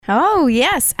Oh,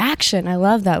 yes. Action. I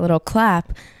love that little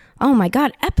clap. Oh, my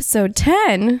God. Episode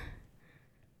 10.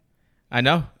 I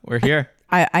know. We're here.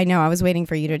 I know. I was waiting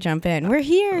for you to jump in. We're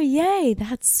here. Yay.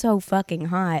 That's so fucking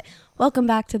hot. Welcome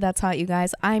back to That's Hot, you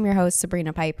guys. I'm your host,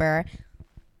 Sabrina Piper.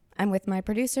 I'm with my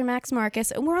producer, Max Marcus,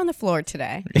 and we're on the floor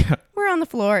today. Yeah. We're on the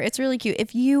floor. It's really cute.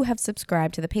 If you have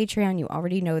subscribed to the Patreon, you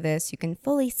already know this. You can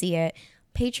fully see it.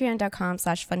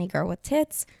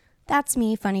 Patreon.com/funnygirlwithtits. That's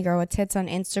me, Funny Girl with Tits on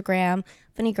Instagram,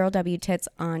 Funny Girl W Tits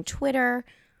on Twitter,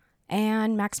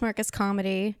 and Max Marcus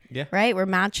Comedy. Yeah. Right? We're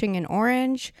matching in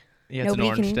orange. Yeah, it's an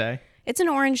orange day. It's an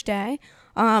orange day.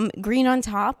 Green on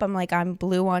top. I'm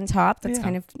blue on top. That's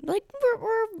kind of like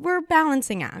we're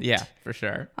balancing act. Yeah, for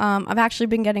sure. I've actually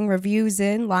been getting reviews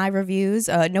in, live reviews.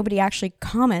 Nobody actually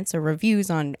comments or reviews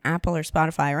on Apple or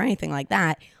Spotify or anything like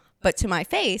that. But to my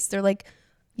face, they're like,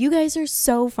 you guys are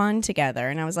so fun together.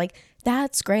 And I was like,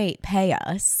 that's great. Pay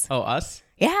us. Oh, us?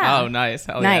 Yeah. Oh, nice.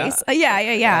 Hell nice. Yeah.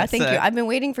 Yeah. Thank sick. you. I've been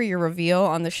waiting for your reveal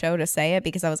on the show to say it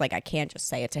because I was like, I can't just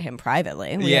say it to him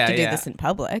privately. We have to do this in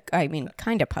public. I mean,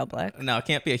 kind of public. No, it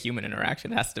can't be a human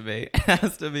interaction. It has to be. It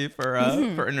has to be for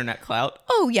internet clout.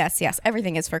 Oh, yes.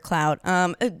 Everything is for clout.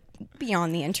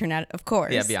 Beyond the internet, of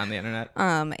course. Yeah, beyond the internet.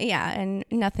 Yeah, and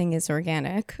nothing is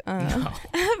organic. No.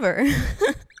 Ever.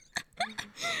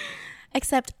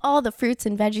 Except all the fruits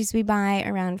and veggies we buy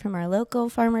around from our local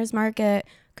farmers market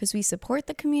because we support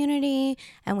the community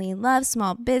and we love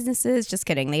small businesses. Just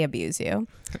kidding, they abuse you.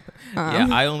 Yeah,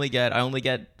 I only get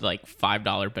like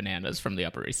 $5 bananas from the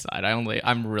Upper East Side.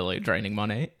 I'm really draining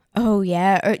money. Oh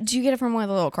yeah, or do you get it from one of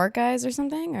the little cart guys or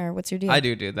something, or what's your deal? I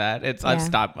do that.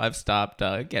 I've stopped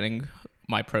getting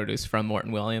my produce from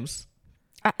Morton Williams.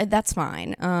 That's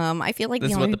fine. I feel like this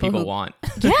the is only what the people want.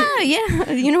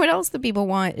 Yeah. You know what else the people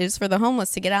want is for the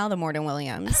homeless to get out of the Morton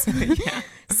Williams. Yeah.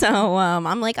 So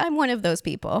I'm one of those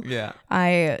people. Yeah.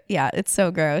 It's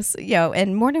so gross.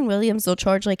 And Morton Williams will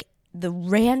charge like the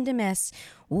randomest,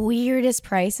 weirdest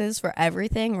prices for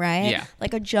everything, right? Yeah.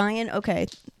 Like a giant,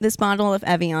 this bottle of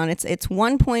Evian, it's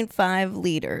 1.5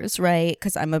 liters, right?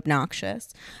 Because I'm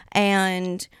obnoxious.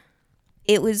 And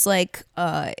it was like,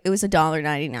 it was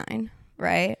 $1.99.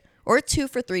 Right? Or 2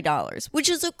 for $3, which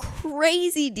is a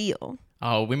crazy deal.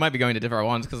 Oh, we might be going to different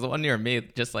ones because the one near me,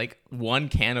 just like one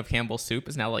can of Campbell's soup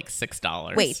is now like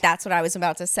 $6. Wait, that's what I was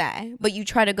about to say. But you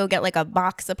try to go get like a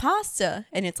box of pasta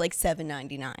and it's like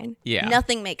 $7.99. Yeah.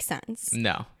 Nothing makes sense.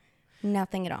 No.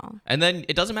 Nothing at all. And then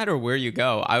it doesn't matter where you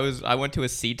go. I went to a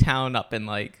sea town up in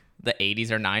like the 80s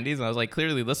or 90s and I was like,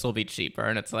 clearly this will be cheaper,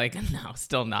 and it's like, no,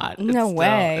 still not. No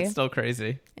way. It's still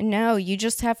crazy. No, you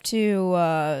just have to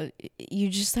I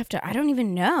don't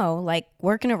even know, like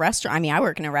work in a restaurant. I mean, I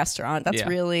work in a restaurant. That's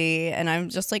really, and I'm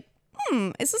just like,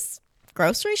 is this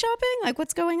grocery shopping? Like,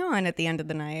 what's going on at the end of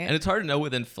the night? And it's hard to know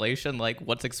with inflation, like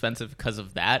what's expensive because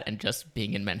of that, and just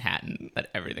being in Manhattan, that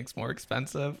everything's more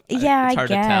expensive. Yeah, it's hard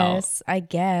to tell. I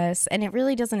guess. And it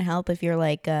really doesn't help if you're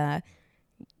like,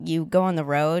 you go on the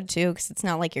road too, because it's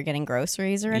not like you're getting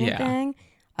groceries or anything.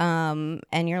 Yeah.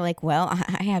 And you're like, well,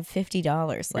 I have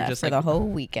 $50 left for the whole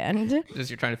weekend. Just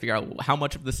you're trying to figure out how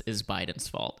much of this is Biden's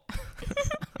fault.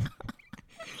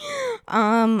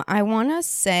 I want to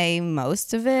say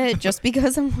most of it, just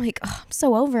because I'm like, I'm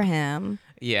so over him.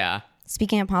 Yeah.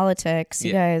 Speaking of politics,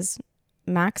 you guys,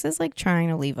 Max is like trying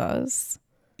to leave us.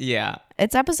 Yeah.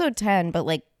 It's episode 10, but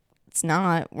like, it's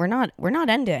not. We're not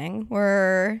ending.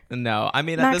 No. I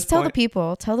mean, Max, at this tell point,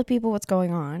 the people what's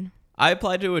going on. I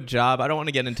applied to a job. I don't want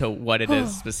to get into what it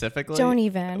is specifically. Don't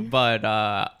even. But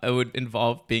it would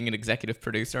involve being an executive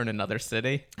producer in another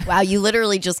city. Wow, you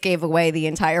literally just gave away the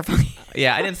entire fucking.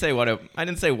 Yeah, I didn't say what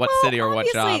city or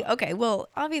what job. Okay, well,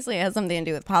 obviously it has something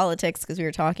to do with politics because we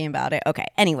were talking about it. Okay,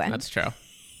 anyway. That's true.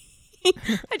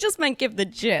 I just meant give the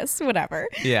gist, whatever.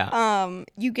 Yeah.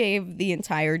 You gave the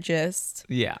entire gist.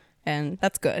 Yeah. And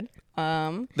that's good.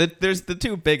 There's the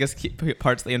two biggest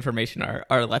parts of the information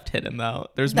are left hidden though.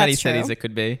 There's many cities it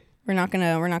could be. We're not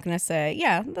gonna say.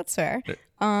 Yeah, that's fair.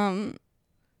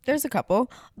 There's a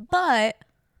couple, but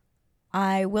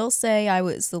I will say I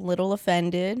was a little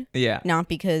offended. Yeah. Not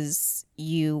because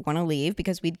you want to leave,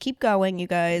 because we'd keep going, you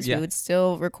guys. Yeah. We would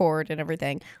still record and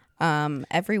everything.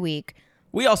 Every week.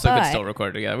 We also could still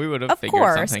record together. We would have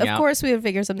figured something out. Of course, we would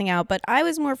figure something out. But I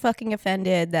was more fucking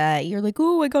offended that you're like,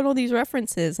 oh, I got all these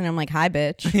references. And I'm like, hi,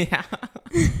 bitch. Yeah.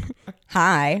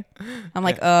 Hi. I'm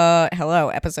like, hello,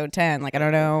 episode 10. Like, I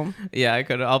don't know. Yeah,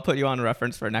 I'll put you on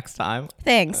reference for next time.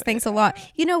 Thanks a lot.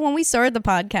 You know, when we started the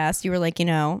podcast, you were like,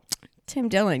 Tim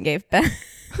Dillon gave Ben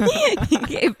he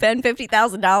gave Ben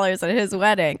 $50,000 at his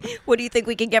wedding. What do you think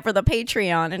we can get for the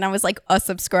Patreon? And I was like, a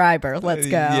subscriber. Let's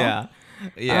go. Yeah.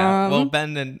 Yeah. Well,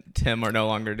 Ben and Tim are no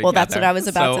longer together. Well, that's what I was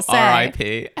about to say.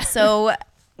 R.I.P. So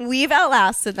we've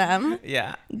outlasted them.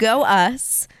 Yeah. Go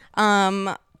us.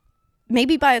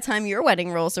 Maybe by the time your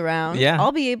wedding rolls around,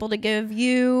 I'll be able to give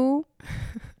you.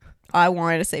 I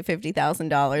wanted to say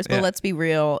 $50,000, but let's be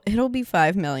real. It'll be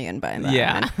 $5 million by then.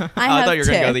 Yeah. I thought you were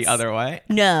going to go the other way.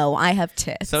 No, I have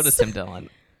tits. So does Tim Dillon.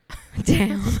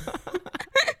 Damn.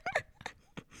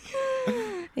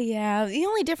 Yeah. The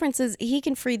only difference is he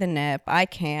can free the nip. I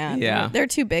can't. Yeah. They're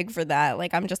too big for that.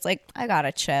 Like, I'm just like, I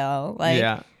gotta chill. Like,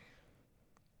 yeah.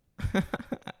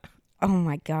 Oh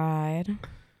my God.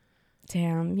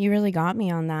 Damn, you really got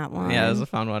me on that one. Yeah, it was a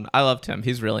fun one. I loved him.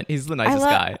 He's the nicest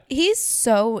guy. He's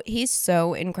so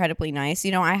incredibly nice.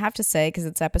 You know, I have to say, because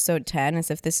it's episode 10,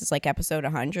 as if this is like episode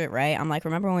 100, right? I'm like,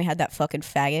 remember when we had that fucking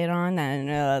faggot on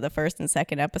and the first and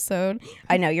second episode?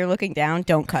 I know you're looking down.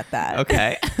 Don't cut that.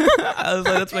 Okay. I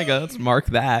was like, let's mark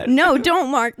that. No, don't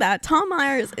mark that. Tom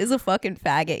Myers is a fucking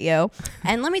faggot, yo.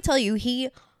 And let me tell you, he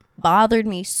bothered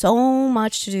me so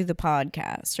much to do the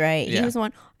podcast, right? Yeah. He was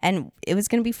one, and it was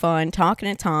gonna be fun talking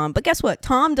to Tom, but guess what?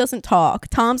 Tom doesn't talk.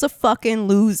 Tom's a fucking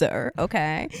loser,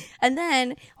 okay? And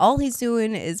then all he's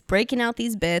doing is breaking out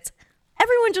these bits.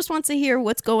 Everyone just wants to hear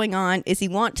what's going on. Does he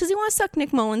want to suck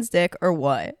Nick Mullen's dick or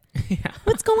what? Yeah.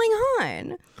 What's going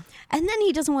on? And then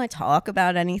he doesn't want to talk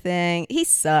about anything. He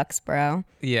sucks, bro.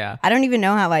 Yeah. I don't even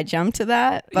know how I jumped to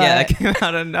that. But yeah, that came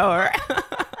out of nowhere.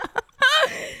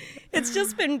 It's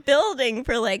just been building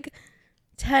for like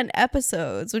 10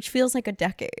 episodes, which feels like a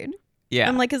decade. Yeah.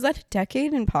 I'm like, is that a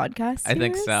decade in podcasts? I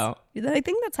think so. I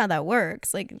think that's how that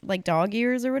works. Like dog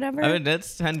years or whatever. I mean,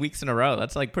 that's 10 weeks in a row.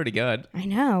 That's like pretty good. I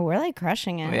know. We're like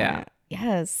crushing it. Yeah.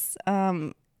 Yes.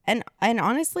 And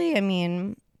honestly, I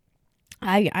mean,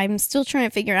 I'm still trying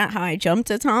to figure out how I jumped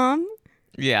to Tom.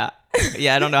 Yeah.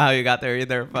 Yeah, I don't know how you got there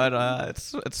either, but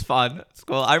it's fun. It's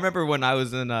cool. I remember when I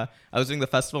was doing the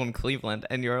festival in Cleveland,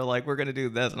 and you were like, "We're gonna do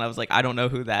this," and I was like, "I don't know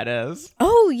who that is."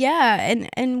 Oh yeah,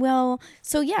 and well,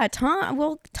 so yeah,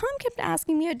 Tom kept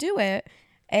asking me to do it,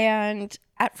 and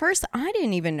at first I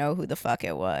didn't even know who the fuck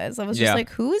it was. I was just like,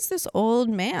 "Who is this old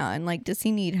man? Like, does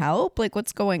he need help? Like,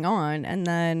 what's going on?" And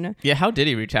then how did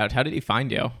he reach out? How did he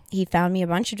find you? He found me a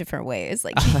bunch of different ways.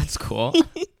 Like, oh, that's cool.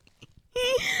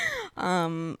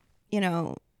 You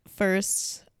know,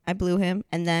 first I blew him,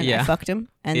 and then I fucked him,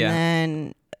 and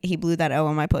then he blew that O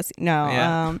on my pussy.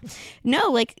 No, no,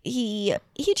 like he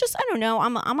just, I don't know.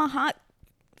 I'm a hot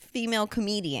female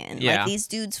comedian. Yeah. Like, these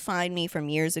dudes find me from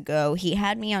years ago. He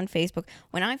had me on Facebook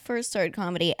when I first started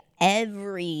comedy.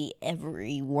 Every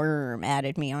worm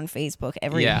added me on Facebook.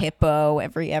 Every hippo,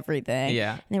 everything.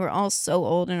 Yeah, and they were all so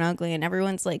old and ugly, and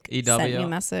everyone's like sent me a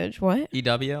message. What?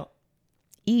 EW.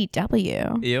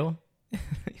 EW. Ew.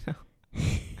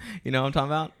 You know what I'm talking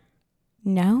about?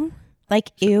 No.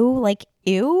 Like ew,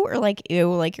 or like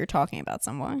ew, like you're talking about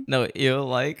someone. No, ew,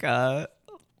 like when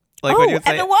you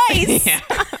say Evan Weiss. Yeah.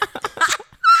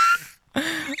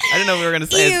 I didn't know we were gonna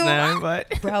say his name,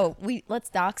 but bro, let's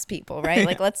dox people, right?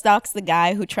 Like, let's dox the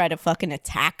guy who tried to fucking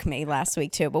attack me last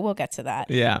week too. But we'll get to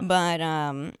that. Yeah. But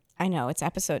I know it's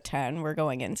episode 10. We're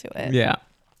going into it. Yeah.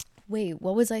 Wait,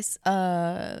 what was I?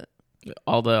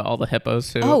 All the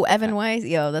hippos too. Oh, Evan Weiss.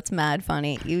 Yo, that's mad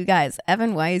funny. You guys,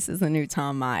 Evan Weiss is the new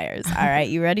Tom Myers. All right,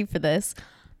 you ready for this?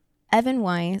 Evan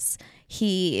Weiss,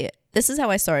 this is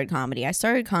how I started comedy. I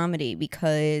started comedy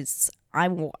because I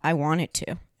wanted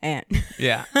to. And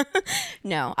yeah.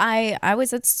 No, I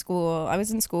was at school. I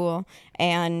was in school,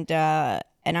 and I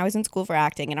was in school for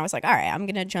acting, and I was like, all right, I'm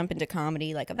going to jump into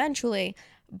comedy like eventually.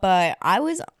 But I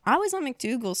was on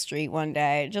McDougal Street one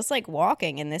day, just like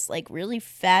walking, and this like really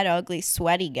fat, ugly,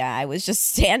 sweaty guy was just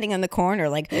standing on the corner,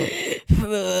 like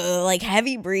like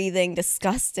heavy breathing,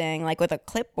 disgusting, like with a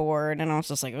clipboard. And I was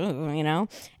just like, ooh, you know.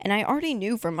 And I already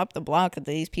knew from up the block that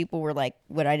these people were like,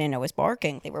 what I didn't know was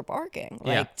barking. They were barking,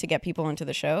 like to get people into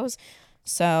the shows.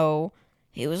 So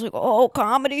he was like, oh,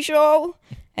 comedy show,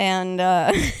 and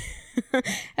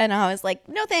and I was like,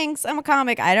 no thanks, I'm a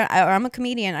comic. I'm a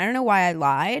comedian. I don't know why I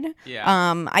lied. Yeah.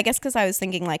 I guess because I was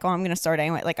thinking like, oh, I'm gonna start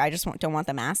anyway. Like, I just don't want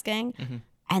them asking. Mm-hmm.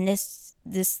 And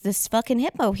this fucking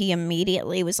hippo, he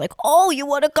immediately was like, oh, you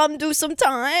want to come do some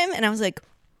time? And I was like,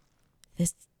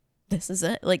 this is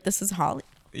it. Like, this is Hollywood.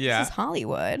 Yeah. This is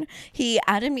Hollywood. He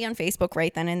added me on Facebook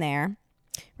right then and there.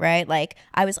 Right? Like,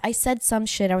 I said some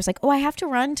shit. I was like, oh, I have to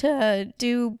run to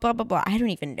do blah, blah, blah. I don't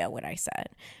even know what I said.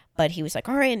 But he was like,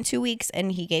 all right, in 2 weeks.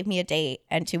 And he gave me a date.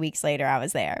 And 2 weeks later, I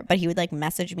was there. But he would like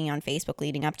message me on Facebook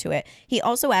leading up to it. He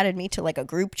also added me to like a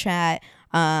group chat.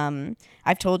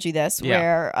 I've told you this,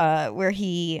 where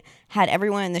he had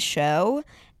everyone in the show.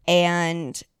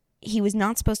 And he was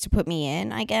not supposed to put me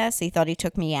in, I guess. He thought he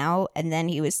took me out. And then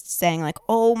he was saying like,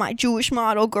 oh, my Jewish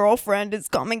model girlfriend is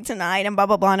coming tonight and blah,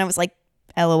 blah, blah. And I was like,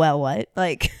 LOL, what?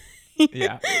 Like,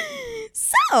 yeah.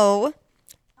 So,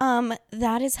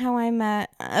 that is how I met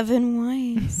Evan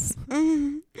Weiss.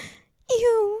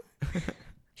 Ew.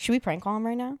 Should we prank call him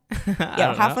right now?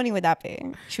 Yo, how funny would that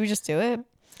be? Should we just do it?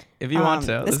 If you want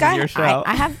to. This is your show.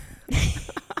 I have...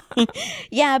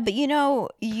 Yeah, but you know,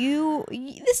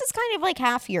 this is kind of like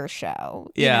half your show,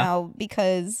 you know,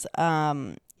 because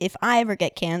if I ever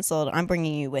get canceled, I'm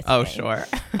bringing you with me. Oh, sure.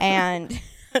 And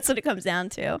that's what it comes down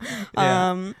to.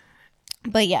 Yeah.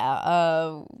 But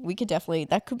yeah, we could definitely,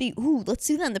 that could be, let's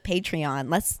do that on the Patreon.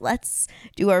 Let's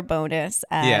do our bonus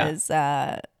as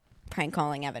prank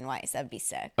calling Evan Weiss. That'd be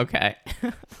sick. Okay.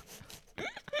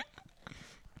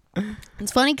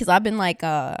 It's funny because I've been like,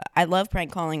 I love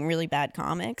prank calling really bad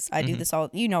comics. I do this all,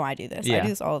 you know, I do this. Yeah. I do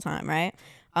this all the time, right?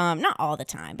 Not all the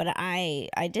time, but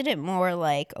I did it more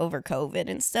like over COVID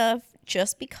and stuff,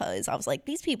 just because I was like,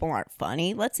 these people aren't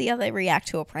funny. Let's see how they react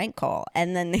to a prank call.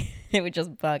 And then they would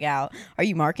just bug out. Are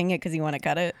you marking it because you want to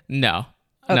cut it? No.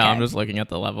 Okay. No, I'm just looking at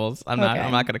the levels. I'm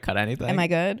not going to cut anything. Am I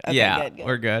good? Okay, yeah, good.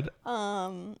 We're good.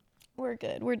 We're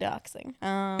good. We're doxing.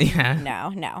 Yeah.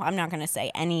 No. I'm not going to say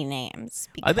any names.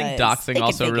 I think doxing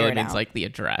also really means like the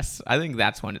address. I think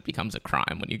that's when it becomes a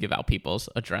crime, when you give out people's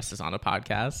addresses on a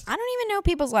podcast. I don't even know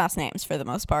people's last names for the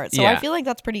most part. So I feel like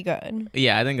that's pretty good.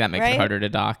 Yeah, I think that makes it harder to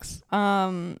dox.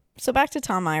 So back to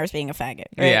Tom Myers being a faggot.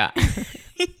 Right? Yeah.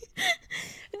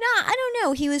 No, I don't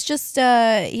know. He was just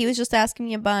asking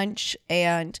me a bunch,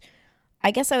 and I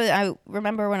guess I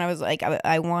remember when I was like,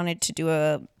 I wanted to do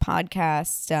a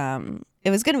podcast. It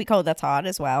was going to be called That's Hot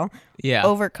as well. Yeah.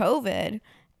 Over COVID.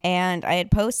 And I had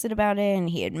posted about it, and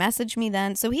he had messaged me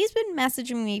then. So he's been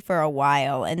messaging me for a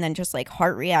while, and then just like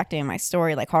heart reacting in my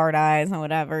story, like hard eyes and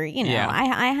whatever. You know, yeah.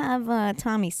 I have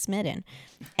Tommy smitten.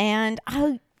 And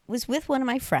I was with one of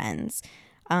my friends.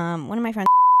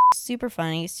 Super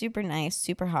funny, super nice,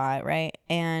 super hot, right?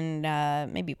 And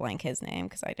maybe blank his name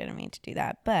because I didn't mean to do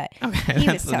that. But okay, he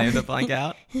that's the name to blank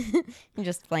out.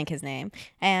 Just blank his name.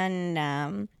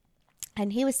 And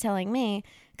he was telling me,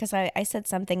 because I said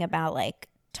something about like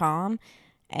Tom,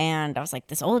 and I was like,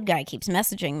 this old guy keeps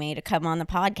messaging me to come on the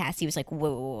podcast. He was like,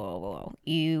 whoa.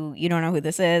 You don't know who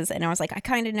this is? And I was like, I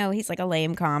kind of know he's like a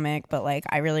lame comic, but like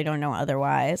I really don't know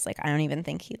otherwise. Like I don't even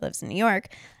think he lives in New York.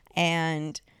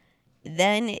 And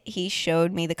then he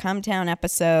showed me the Come Town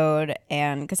episode,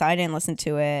 and because I didn't listen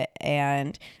to it,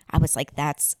 and I was like,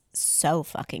 that's so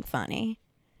fucking funny.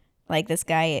 Like, this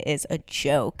guy is a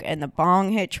joke. And the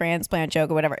bong hit transplant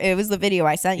joke or whatever, it was the video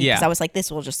I sent you because I was like,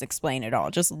 this will just explain it all.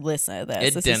 Just listen to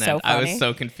this. This is so funny. I was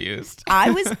so confused.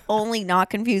 I was only not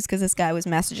confused because this guy was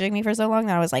messaging me for so long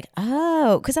that I was like,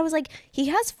 oh, because I was like, he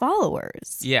has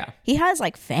followers. Yeah. He has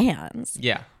like fans.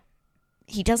 Yeah.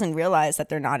 He doesn't realize that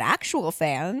they're not actual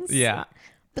fans. Yeah.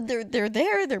 But they're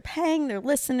there, they're paying, they're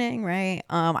listening, right?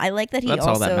 I like that he That's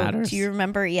also, all that matters. do you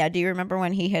remember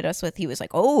when he hit us with, he was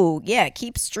like, oh, yeah,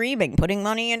 keep streaming, putting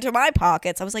money into my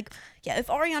pockets. I was like, yeah, if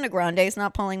Ariana Grande is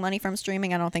not pulling money from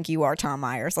streaming, I don't think you are, Tom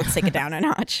Myers. Let's take it down a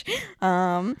notch.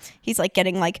 He's like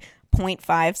getting like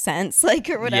 0.5 cents, like,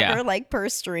 or whatever, like per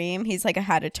stream. He's like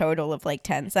had a total of like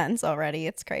 10 cents already.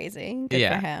 It's crazy. Good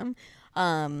for him.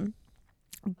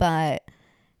 But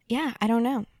yeah, I don't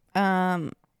know.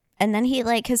 And then he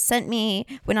like has sent me,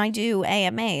 when I do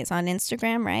AMAs on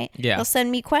Instagram, right? Yeah. He'll send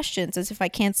me questions as if I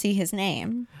can't see his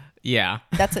name. Yeah.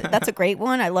 That's a great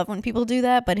one. I love when people do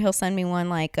that, but he'll send me one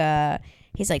like,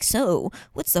 he's like, so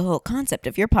what's the whole concept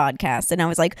of your podcast? And I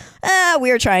was like,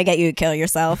 we were trying to get you to kill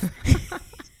yourself.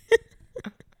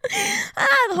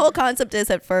 The whole concept is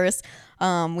at first,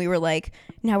 we were like,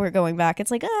 now we're going back.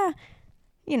 It's like,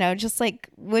 you know, just like,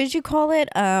 what did you call it?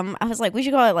 I was like, we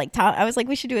should call it like, I was like,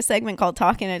 we should do a segment called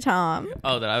Talking to Tom.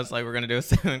 Oh, that I was like, we're going to do a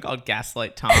segment called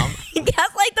Gaslight Tom.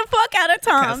 Gaslight the fuck out of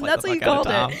Tom. Gaslight that's what you called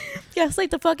it.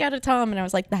 Gaslight the fuck out of Tom. And I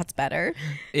was like, that's better.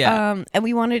 Yeah. And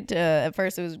we wanted to, at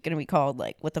first it was going to be called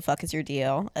like, what the fuck is your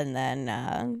deal? And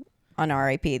then on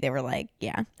RAP, they were like,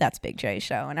 yeah, that's Big J's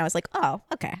show. And I was like, oh,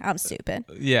 okay, I'm stupid.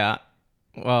 Yeah.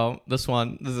 Well, this is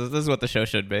what the show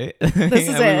should be. This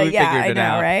is it. Yeah, I know,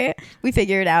 out. Right? We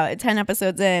figured it out 10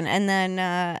 episodes in, and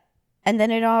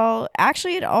then it all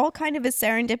kind of is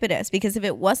serendipitous, because if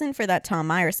it wasn't for that Tom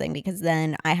Myers thing, because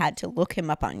then I had to look him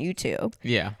up on YouTube.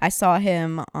 Yeah. I saw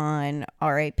him on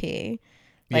RAP.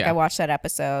 I watched that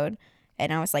episode,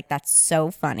 and I was like, that's so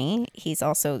funny. He's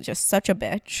also just such a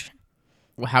bitch.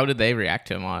 Well, how did they react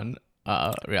to him on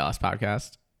Real Ass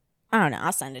Podcast? I don't know.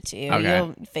 I'll send it to you. Okay.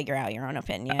 You'll figure out your own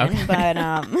opinion. Okay. But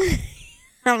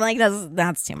I'm like,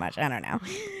 that's too much. I don't know.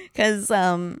 Because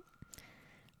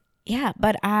Yeah,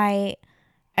 but I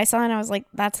saw it and I was like,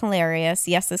 that's hilarious.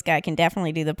 Yes, this guy can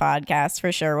definitely do the podcast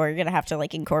for sure. We're going to have to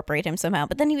like incorporate him somehow.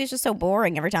 But then he was just so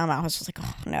boring every time. I was just like,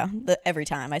 oh no. Every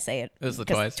time I say it. It was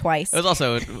twice. It was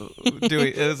also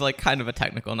it was like kind of a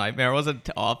technical nightmare. It wasn't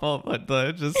awful,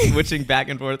 but just switching back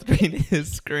and forth between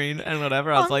his screen and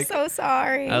whatever. I was I'm so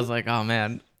sorry. I was like, oh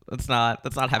man, let's not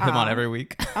have him on every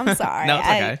week. I'm sorry. No, it's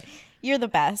okay. You're the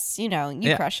best. You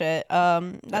crush it.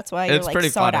 That's why you're like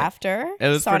sought after. It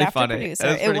was pretty funny. Producer. It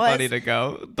was pretty funny to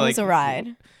go. It was a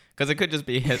ride. Because it could just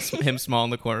be him small in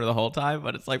the corner the whole time,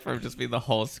 but it's like for him just be the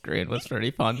whole screen was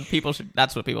pretty fun.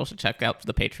 That's what people should check out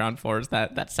the Patreon for, is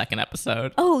that second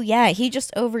episode. Oh yeah, he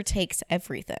just overtakes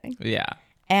everything. Yeah.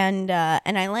 And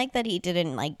I like that he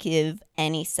didn't like give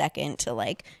any second to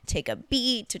like take a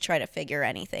beat to try to figure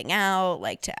anything out,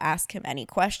 like to ask him any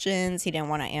questions. He didn't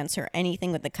want to answer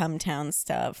anything with the Come Town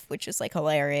stuff, which is like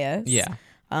hilarious. Yeah.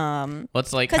 Well,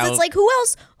 it's like because it's like who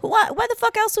else? Why the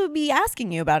fuck else would be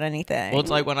asking you about anything? Well, it's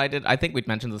like when I think we'd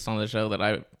mentioned this on the show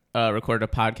that I recorded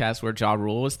a podcast where Ja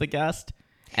Rule was the guest.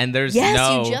 And you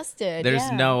just did.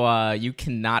 You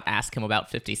cannot ask him about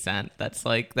 50 Cent. That's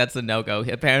a no-go.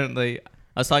 Apparently,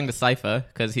 I was talking to Cypher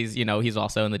because he's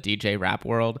also in the DJ rap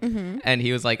world, and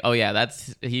he was like, "Oh yeah,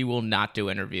 he will not do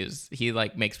interviews. He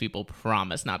like makes people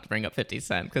promise not to bring up 50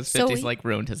 Cent because 50's like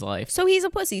ruined his life. So he's a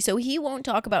pussy. So he won't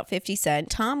talk about 50 Cent.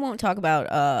 Tom won't talk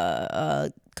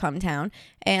about Come Town,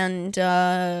 and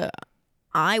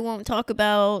I won't talk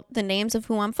about the names of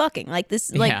who I'm fucking. Like this,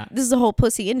 this is a whole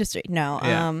pussy industry.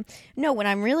 No, no. What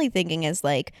I'm really thinking is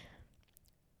like,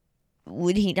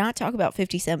 would he not talk about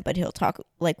 50 Cent, but he'll talk,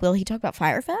 like, will he talk about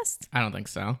Firefest? I don't think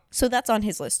so. So that's on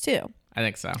his list too. I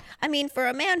think so. I mean, for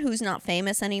a man who's not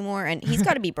famous anymore, and he's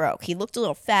got to be broke. He looked a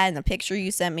little fat in the picture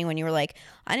you sent me when you were like,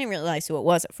 I didn't realize who it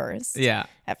was at first. Yeah.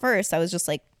 At first, I was just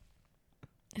like,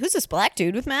 who's this black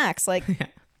dude with Max? Like,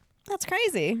 that's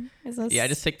crazy. Yeah, I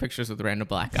just take pictures with random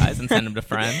black guys and send them to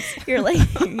friends. You're like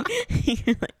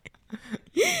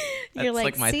That's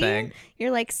like my thing.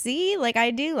 You're like, see, like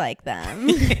I do like them.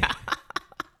 Yeah.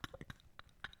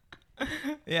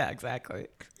 Yeah, exactly.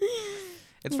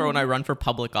 It's for when I run for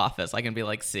public office. I can be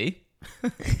like, see?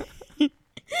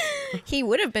 He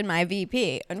would have been my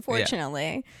VP,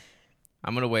 unfortunately. Yeah.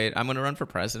 I'm going to wait. I'm going to run for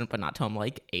president, but not till I'm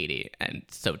like 80 and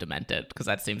so demented, because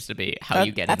that seems to be how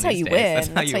you get in these days.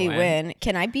 That's how you win.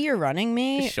 Can I be your running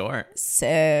mate? Sure. Sick.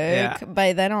 Yeah.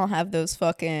 By then I'll have those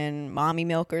fucking mommy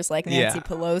milkers like Nancy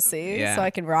Pelosi, so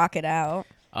I can rock it out.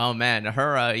 Oh, man.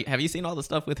 Have you seen all the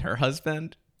stuff with her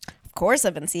husband? Of course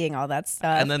I've been seeing all that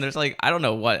stuff. And then there's like, I don't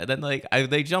know what. And then like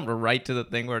they jump right to the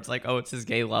thing where it's like, oh, it's his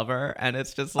gay lover. And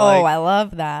it's just like, oh, I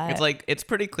love that. It's like, it's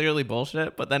pretty clearly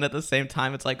bullshit. But then at the same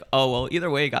time, it's like, oh, well, either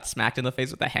way, he got smacked in the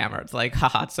face with a hammer. It's like,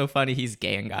 haha, it's so funny. He's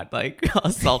gay and got like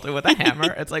assaulted with a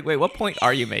hammer. It's like, wait, what point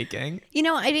are you making?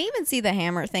 I didn't even see the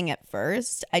hammer thing at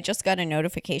first. I just got a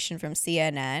notification from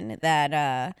CNN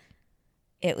that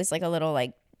it was like a little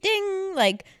like ding,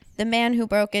 like the man who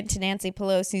broke into Nancy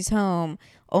Pelosi's home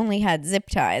only had zip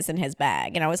ties in his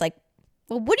bag. And I was like,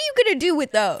 well, what are you going to do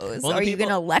with those? Are you going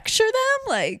to lecture them?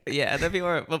 Like, yeah. And then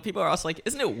people are also like,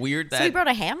 isn't it weird that... So he brought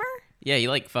a hammer? Yeah, he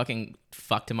like fucking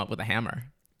fucked him up with a hammer.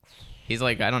 He's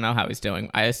like, I don't know how he's doing.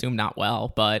 I assume not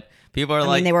well, but people are like...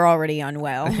 I mean, they were already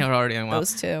unwell. They were already unwell.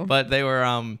 Those two. But they were...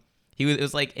 It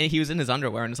was like he was in his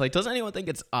underwear, and it's like, doesn't anyone think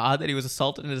it's odd that he was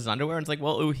assaulted in his underwear? And it's like,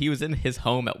 well, he was in his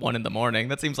home at 1 a.m.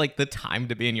 That seems like the time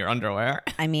to be in your underwear.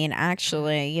 I mean,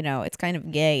 actually, it's kind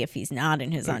of gay if he's not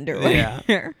in his underwear.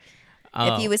 Yeah.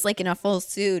 If he was like in a full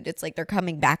suit, it's like they're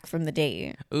coming back from the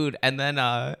date. Ooh, and then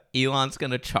Elon's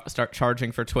gonna start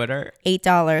charging for Twitter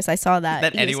 $8. I saw that.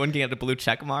 That anyone can get a blue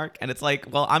check mark, and it's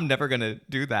like, well, I'm never gonna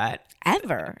do that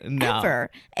ever. No.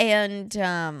 Ever.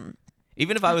 And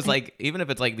even if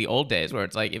it's like the old days where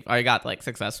it's like if I got like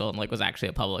successful and like was actually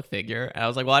a public figure, and I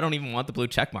was like, well, I don't even want the blue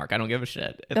check mark. I don't give a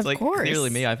shit. It's like clearly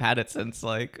me. I've had it since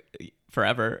like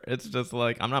forever. It's just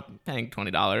like I'm not paying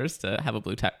 $20 to have a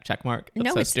blue check mark.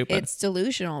 That's so stupid. It's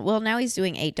delusional. Well, now he's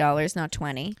doing $8, not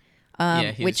 $20,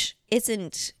 which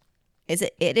isn't.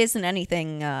 It isn't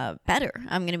anything better.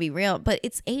 I'm gonna be real, but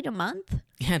it's $8 a month.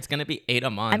 Yeah, it's gonna be $8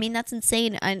 a month. I mean, that's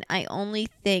insane. And I only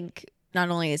think. Not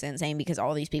only is it insane because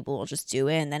all these people will just do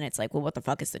it, and then it's like, well, what the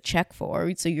fuck is the check for?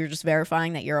 So you're just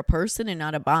verifying that you're a person and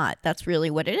not a bot. That's really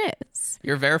what it is.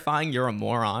 You're verifying you're a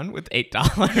moron with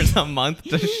 $8 a month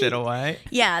to shit away.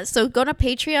 Yeah, so go to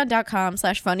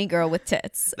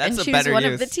patreon.com/funnygirlwithtits and choose one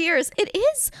of the tiers. It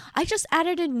is. I just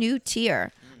added a new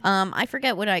tier. I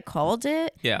forget what I called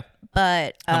it. Yeah.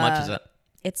 But how much is it?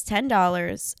 It's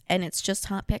 $10 and it's just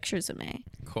hot pictures of me.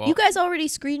 Cool. You guys already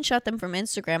screenshot them from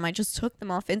Instagram. I just took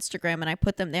them off Instagram and I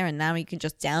put them there, and now you can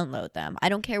just download them. I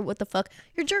don't care what the fuck.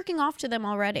 You're jerking off to them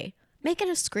already. Make it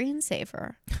a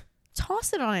screensaver.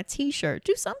 Toss it on a t-shirt.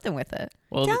 Do something with it.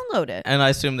 Well, download it. And I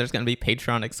assume there's going to be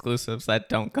Patreon exclusives that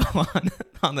don't go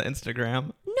on the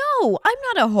Instagram. No, I'm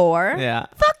not a whore. Yeah.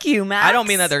 Fuck you, Max. I don't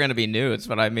mean that they're going to be nudes,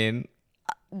 but I mean...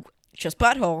 just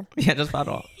butthole. Yeah, just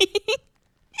butthole.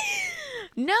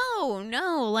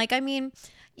 No. Like, I mean,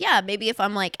 yeah, maybe if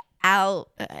I'm like out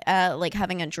like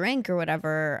having a drink or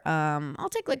whatever, I'll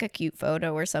take like a cute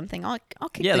photo or something. I'll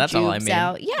kick the that's all I jubes mean.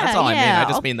 out. Yeah, that's all I mean. I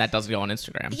just mean that doesn't go on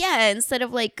Instagram. Yeah, instead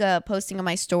of like posting on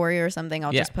my story or something,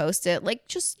 I'll just post it. Like,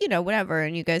 just, whatever,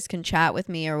 and you guys can chat with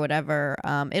me or whatever.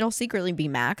 It'll secretly be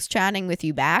Max chatting with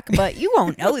you back, but you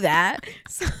won't know that.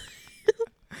 So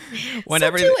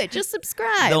do it. Just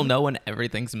subscribe. They'll know when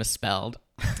everything's misspelled.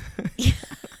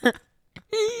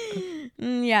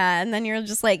 Yeah, and then you're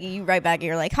just like, you write back,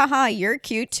 you're like, haha, you're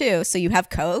cute too. So you have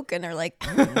Coke, and they're like,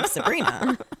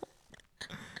 Sabrina.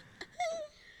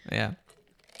 Yeah.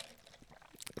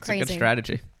 It's Crazy. a good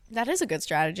strategy. That is a good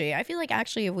strategy. I feel like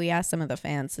actually if we asked some of the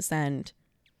fans to send,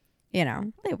 they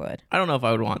would. I don't know if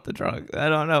I would want the drug. I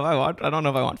don't know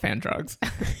if I want fan drugs.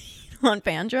 On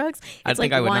fan drugs? I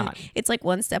think I would not. It's like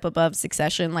one step above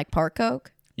Succession, like Park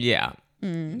Coke. Yeah.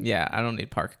 Yeah, I don't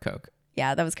need Park Coke.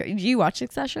 Yeah, that was crazy. Did you watch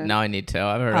Succession? No, I need to.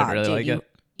 I've heard I really like it.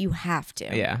 You have to.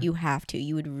 Yeah. You have to.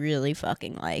 You would really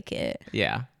fucking like it.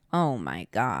 Yeah. Oh my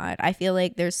God. I feel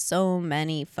like there's so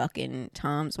many fucking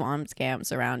Tom Swam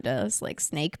scams around us, like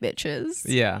snake bitches.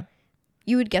 Yeah.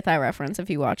 You would get that reference if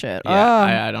you watch it.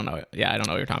 Yeah, I don't know. Yeah, I don't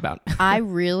know what you're talking about.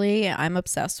 I'm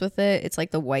obsessed with it. It's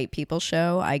like the white people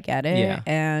show. I get it. Yeah.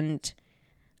 And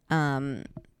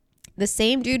the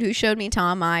same dude who showed me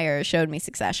Tom Meyer showed me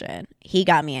Succession. He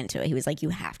got me into it. He was like, you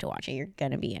have to watch it. You're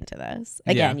going to be into this.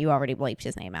 Again, you already bleeped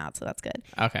his name out, so that's good.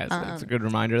 Okay, so it's a good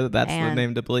reminder that that's the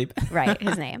name to bleep. Right,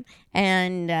 his name.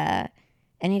 And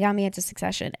he got me into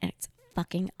Succession, and it's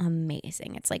fucking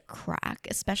amazing. It's like crack,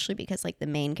 especially because like the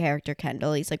main character,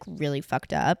 Kendall, he's like really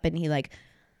fucked up, and he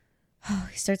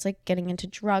starts like getting into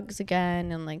drugs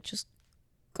again and like just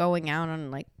going out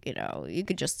on like, you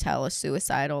could just tell a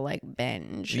suicidal like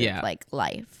binge of like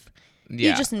life.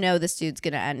 You just know this dude's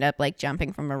gonna end up like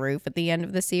jumping from a roof at the end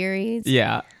of the series.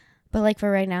 Yeah. But like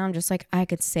for right now, I'm just like, I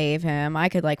could save him. I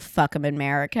could like fuck him in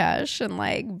Marrakesh and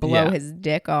like blow his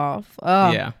dick off.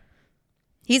 Oh yeah.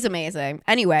 He's amazing.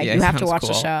 Anyway, you have to watch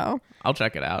the show. I'll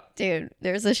check it out. Dude,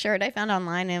 there's a shirt I found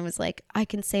online and it was like, I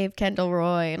can save Kendall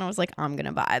Roy. And I was like, I'm going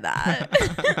to buy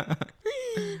that.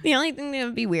 The only thing that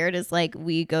would be weird is like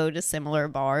we go to similar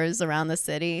bars around the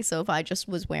city. So if I just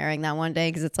was wearing that one day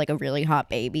because it's like a really hot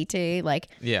baby tee, like,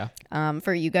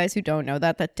 for you guys who don't know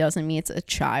that doesn't mean it's a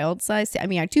child size. I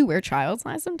mean, I do wear child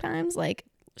size sometimes. Like,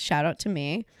 shout out to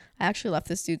me. I actually left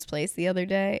this dude's place the other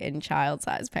day in child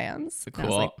size pants. Cool. I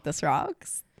was like, this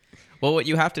rocks. Well, what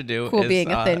you have to do is being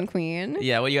a thin queen.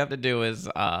 Yeah, what you have to do is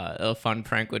a fun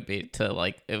prank would be to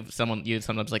like if you'd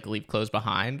sometimes like leave clothes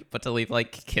behind, but to leave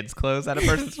like kids' clothes at a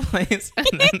person's place, and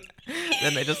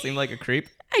then they just seem like a creep.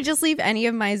 I just leave any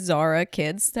of my Zara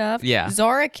kids stuff. Yeah,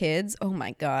 Zara kids. Oh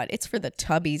my God, it's for the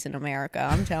tubbies in America.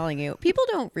 I'm telling you, people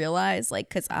don't realize like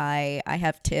because I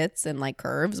have tits and like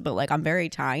curves, but like I'm very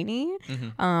tiny.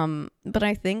 Mm-hmm. But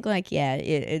I think like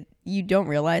you don't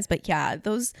realize, but yeah,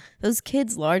 those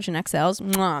kids large and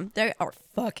XLs, they are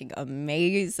fucking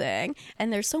amazing,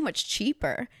 and they're so much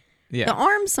cheaper. Yeah. The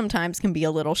arms sometimes can be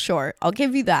a little short. I'll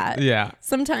give you that. Yeah.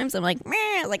 Sometimes I'm like,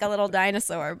 meh, like a little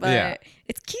dinosaur, but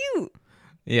it's cute.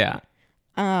 Yeah.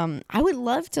 I would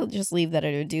love to just leave that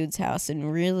at a dude's house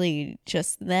and really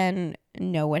just then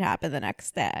know what happened the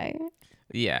next day.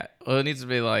 Yeah. Well, it needs to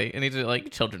be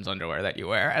like children's underwear that you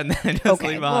wear, and then just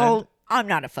leave behind. Well, I'm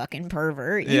not a fucking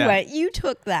pervert. You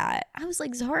took that. I was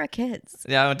like, Zara kids.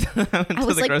 Yeah, I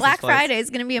was like, Black Friday is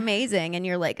gonna be amazing, and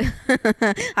you're like,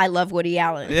 I love Woody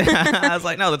Allen. Yeah, I was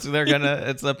like, no, it's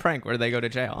a prank where they go to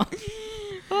jail.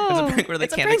 It's a prank where they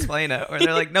can't explain it, where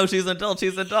they're like, no, she's an adult,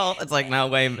 she's an adult. It's like, no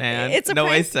way, man. No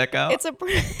way, sicko. It's a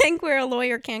prank where a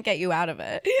lawyer can't get you out of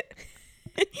it.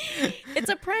 It's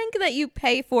a prank that you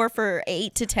pay for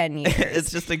 8 to 10 years.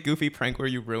 It's just a goofy prank where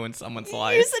you ruin someone's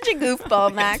life. You're such a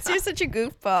goofball, Max. You're such a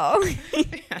goofball.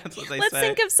 That's what they Let's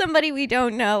think of somebody we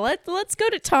don't know. Let's go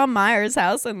to Tom Meyer's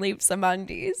house and leave some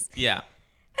undies. Yeah.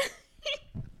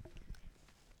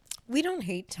 We don't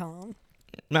hate Tom.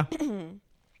 No.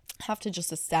 Have to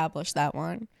just establish that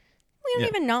one. We don't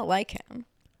even not like him.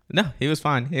 No, he was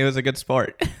fine. He was a good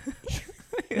sport.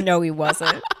 No, he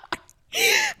wasn't.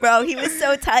 Bro, he was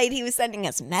so tight. He was sending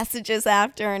us messages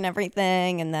after and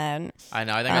everything, and then I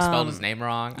know. I think I spelled his name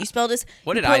wrong. You spelled his.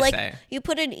 What did I say? You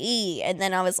put an E, and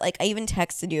then I was like, I even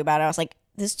texted you about it. I was like,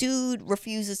 this dude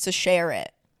refuses to share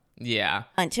it. Yeah.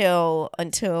 Until. I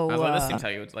was like, this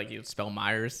seems like you would spell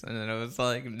Myers, and then it was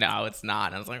like, no, it's not.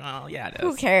 And I was like, well, yeah, it is.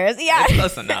 Who cares? Yeah, it's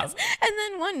close enough. And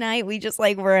then one night we just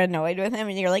like were annoyed with him,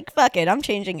 and you're like, fuck it, I'm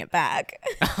changing it back.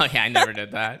 Oh yeah, I never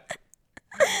did that.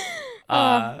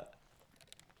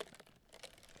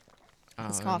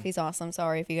 This coffee's awesome.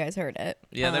 Sorry if you guys heard it.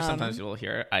 Yeah, there's sometimes you will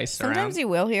hear ice sometimes you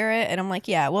will hear it, and I'm like,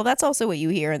 yeah, well, that's also what you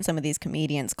hear in some of these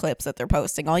comedians' clips that they're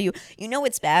posting. You know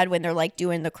it's bad when they're like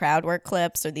doing the crowd work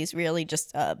clips or these really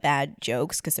just bad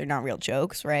jokes because they're not real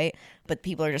jokes, right? But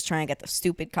people are just trying to get the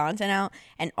stupid content out,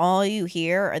 and all you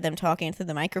hear are them talking into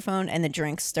the microphone and the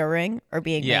drinks stirring or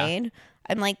being made.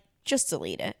 I'm like, just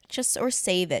delete it, or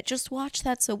save it. Just watch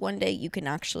that so one day you can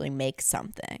actually make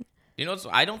something. You know,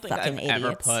 I don't think I've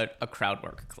ever put a crowd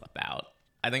work clip out.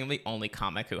 I think I'm the only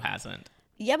comic who hasn't.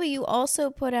 Yeah, but you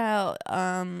also put out,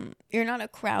 you're not a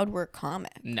crowd work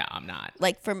comic. No, I'm not.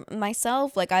 Like for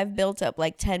myself, like I've built up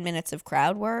like 10 minutes of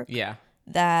crowd work. Yeah.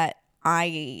 That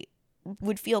I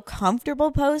would feel comfortable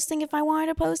posting if I wanted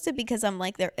to post it because I'm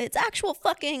like, it's actual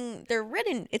fucking, they're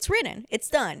written. It's written. It's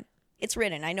done. It's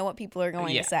written. I know what people are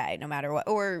going to say no matter what,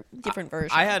 or different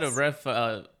versions. I had a riff,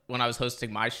 when I was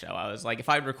hosting my show. I was like, if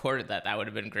I recorded that would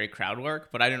have been great crowd work,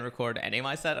 but I didn't record any of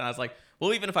my set. And I was like,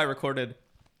 well, even if I recorded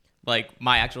like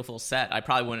my actual full set, I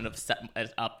probably wouldn't have set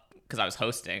it up because I was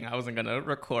hosting. I wasn't going to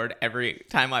record every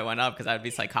time I went up because that would be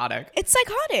psychotic. It's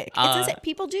psychotic.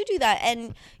 People do that.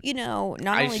 And, you know,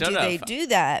 not only do they do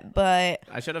that, but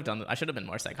I should have been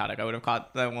more psychotic. I would have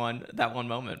caught that one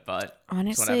moment, but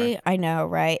honestly, I know,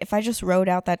 right? If I just rode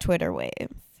out that Twitter wave.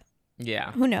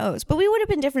 Yeah. Who knows? But we would have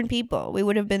been different people. We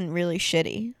would have been really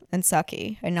shitty and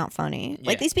sucky and not funny. Yeah.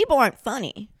 Like these people aren't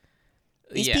funny.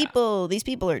 These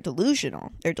people are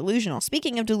delusional. They're delusional.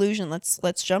 Speaking of delusion,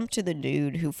 let's jump to the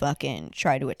dude who fucking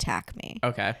tried to attack me.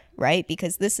 Okay. Right?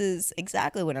 Because this is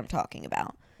exactly what I'm talking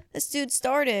about. This dude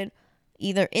started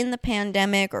either in the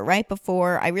pandemic or right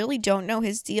before. I really don't know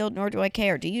his deal, nor do I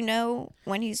care. Do you know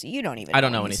when you don't even know. I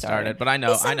don't know when he started, but I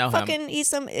know him.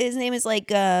 His name is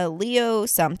like Leo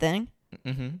something.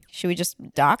 Mm-hmm. Should we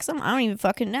just dox him? I don't even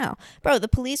fucking know. Bro, the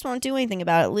police won't do anything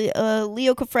about it.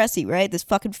 Leo Cafresi, right? This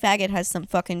fucking faggot has some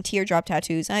fucking teardrop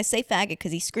tattoos. And I say faggot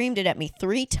because he screamed it at me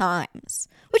 3 times.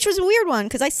 Which was a weird one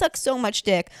because I suck so much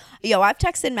dick. Yo, I've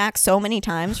texted Max so many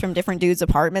times from different dudes'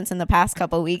 apartments in the past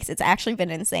couple of weeks. It's actually been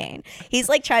insane. He's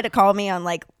like tried to call me on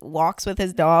like walks with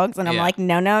his dogs. And I'm like,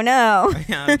 no.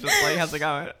 Yeah, I'm just like, how's it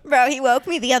going? Bro, he woke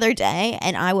me the other day.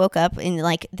 And I woke up in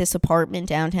like this apartment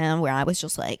downtown where I was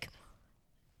just like,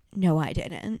 no, I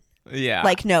didn't. Yeah.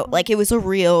 Like, no, like it was a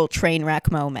real train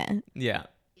wreck moment. Yeah.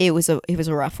 It was a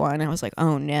rough one. I was like,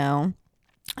 oh no.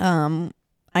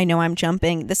 I know I'm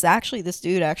jumping. This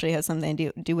dude actually has something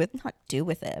to do with, not do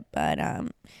with it, but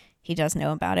he does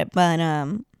know about it. But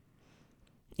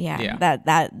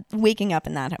that waking up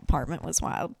in that apartment was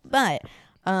wild. But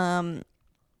that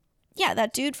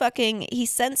dude he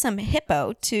sent some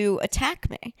hippo to attack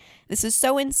me. This is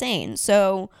so insane.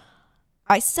 So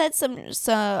I said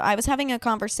I was having a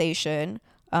conversation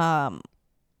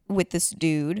with this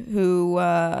dude who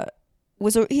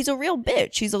he's a real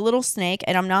bitch. He's a little snake,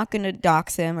 and I'm not going to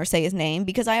dox him or say his name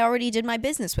because I already did my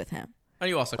business with him. Oh,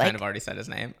 you also kind of already said his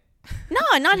name. No,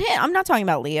 not him. I'm not talking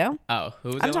about Leo. Oh, who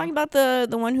was I'm talking about the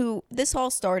one who this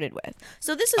all started with.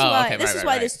 So this is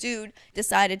why this dude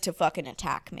decided to fucking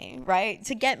attack me, right?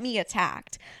 To get me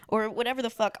attacked or whatever the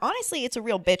fuck. Honestly, it's a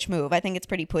real bitch move. I think it's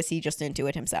pretty pussy just into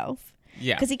it himself.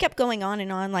 Yeah. Because he kept going on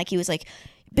and on. Like, he was like,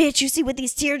 bitch, you see what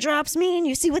these teardrops mean?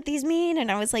 You see what these mean?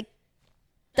 And I was like,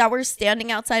 that we're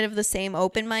standing outside of the same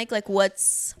open mic. Like, what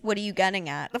are you getting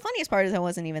at? The funniest part is I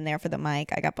wasn't even there for the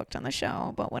mic. I got booked on the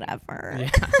show, but whatever.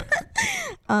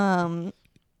 Yeah.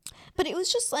 But it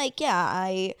was just like,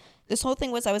 this whole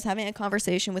thing was I was having a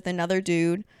conversation with another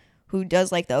dude who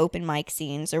does like the open mic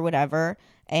scenes or whatever.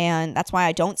 And that's why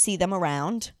I don't see them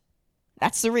around.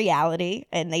 That's the reality.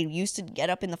 And they used to get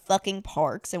up in the fucking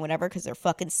parks and whatever because they're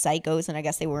fucking psychos. And I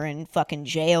guess they were in fucking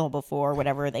jail before,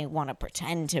 whatever they want to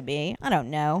pretend to be. I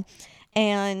don't know.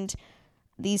 And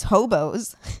these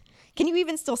hobos, can you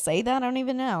even still say that? I don't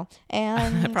even know.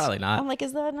 And probably not. I'm like,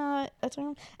 is that not a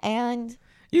term? And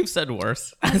you've said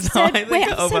worse. I've said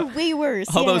way worse.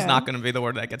 Hobo's not going to be the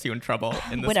word that gets you in trouble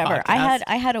in this podcast.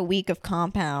 I had a week of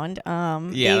compound.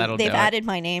 They've added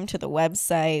my name to the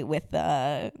website with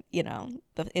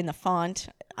in the font.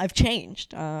 I've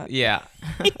changed. Yeah.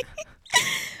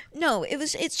 No,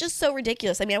 it's just so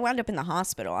ridiculous. I mean, I wound up in the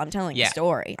hospital. I'm telling the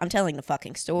story. I'm telling the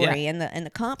fucking story, and the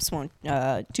cops won't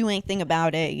do anything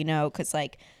about it, you know, because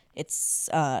like it's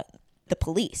the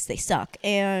police. They suck,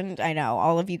 and I know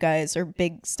all of you guys are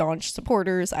big staunch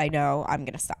supporters. I know. I'm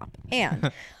gonna stop.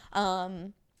 And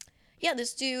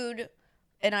this dude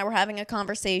and I were having a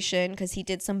conversation because he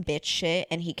did some bitch shit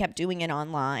and he kept doing it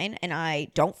online, and I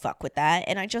don't fuck with that.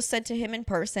 And I just said to him in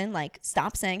person, like,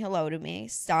 stop saying hello to me,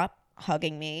 stop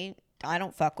hugging me, I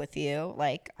don't fuck with you,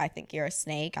 like, I think you're a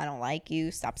snake, I don't like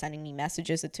you, stop sending me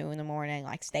messages at 2 a.m,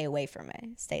 like, stay away from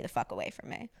me, stay the fuck away from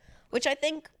me, which I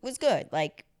think was good.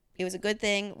 Like, it was a good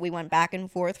thing. We went back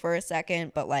and forth for a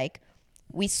second, but like,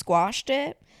 we squashed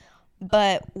it.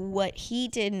 But what he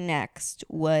did next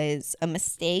was a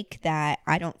mistake that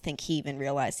I don't think he even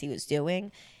realized he was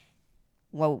doing.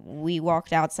 Well, we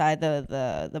walked outside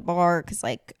the bar because,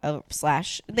 like,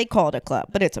 they call it a club,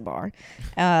 but it's a bar.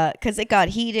 Because it got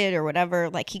heated or whatever.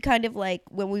 Like, he kind of, like,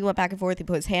 when we went back and forth, he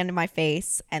put his hand in my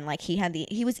face. And, like,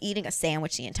 he was eating a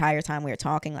sandwich the entire time we were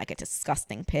talking, like a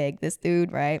disgusting pig, this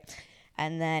dude, right?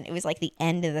 And then it was, like, the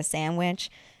end of the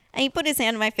sandwich. And he put his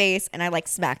hand in my face, and I, like,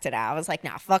 smacked it out. I was like,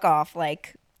 nah, fuck off.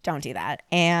 Like, don't do that.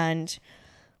 And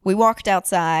we walked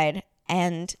outside,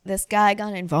 and this guy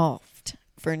got involved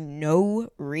for no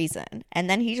reason. And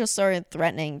then he just started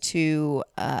threatening to,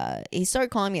 he started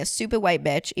calling me a stupid white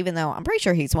bitch, even though I'm pretty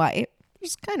sure he's white.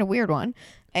 It's kind of a weird one.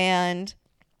 And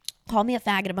called me a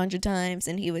faggot a bunch of times.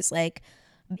 And he was like,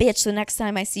 bitch, the next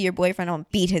time I see your boyfriend, I'll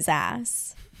beat his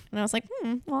ass. And I was like,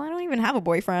 well, I don't even have a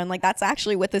boyfriend. Like, that's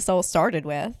actually what this all started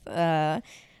with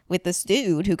this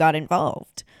dude who got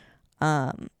involved.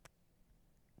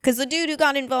 Because the dude who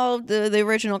got involved, the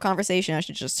original conversation, I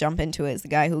should just jump into it, is the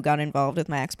guy who got involved with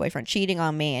my ex-boyfriend cheating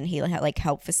on me, and he like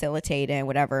helped facilitate it and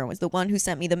whatever, and was the one who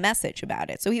sent me the message about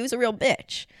it. So he was a real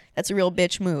bitch. That's a real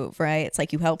bitch move, right? It's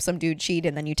like you help some dude cheat,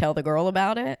 and then you tell the girl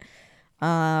about it,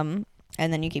 and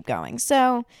then you keep going.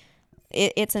 So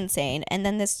it's insane. And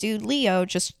then this dude, Leo,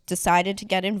 just decided to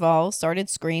get involved, started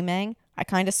screaming. I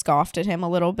kind of scoffed at him a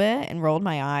little bit and rolled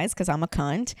my eyes because I'm a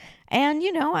cunt. And,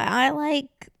 you know, I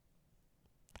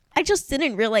just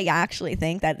didn't really actually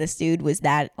think that this dude was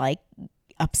that, like,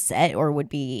 upset or would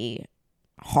be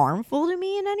harmful to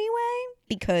me in any way.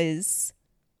 Because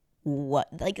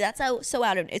that's how,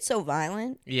 it's so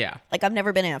violent. Yeah. Like, I've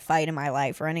never been in a fight in my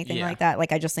life or anything like that.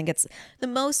 Like, I just think it's the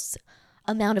most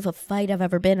amount of a fight I've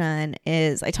ever been on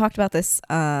is, I talked about this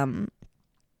on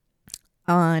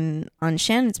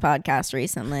Shannon's podcast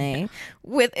recently.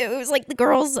 It was like the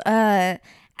girls at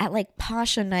like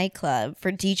Pasha nightclub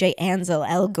for DJ Ansel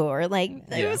Elgore. Like,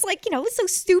 it was like, you know, it was so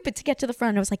stupid to get to the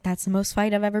front. I was like, that's the most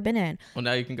fight I've ever been in. Well,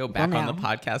 now you can go back on the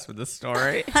podcast with this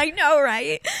story. I know,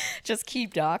 right? Just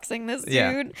keep doxing this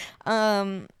dude.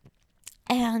 And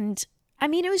I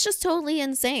mean, it was just totally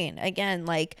insane. Again,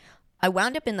 like, I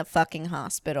wound up in the fucking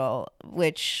hospital,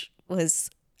 which was,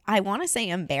 I want to say,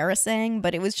 embarrassing,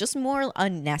 but it was just more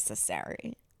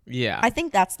unnecessary. Yeah. I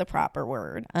think that's the proper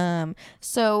word.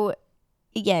 So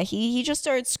yeah, he just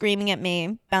started screaming at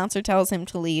me. Bouncer tells him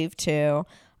to leave too.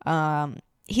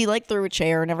 He like threw a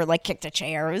chair, never like kicked a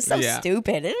chair. It was so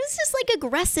stupid. It was just like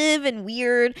aggressive and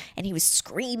weird, and he was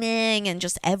screaming and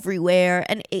just everywhere.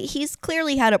 And he's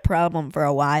clearly had a problem for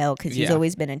a while because he's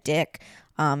always been a dick.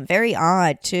 Very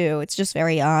odd too. It's just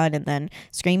very odd. And then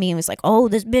screaming, he was like, oh,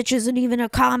 this bitch isn't even a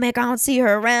comic, I don't see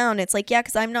her around. It's like, yeah,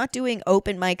 because I'm not doing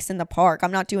open mics in the park.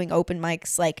 I'm not doing open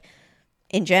mics like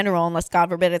in general, unless God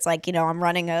forbid it's like, you know, I'm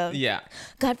running a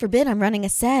God forbid I'm running a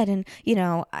set. And, you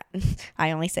know,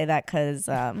 I only say that because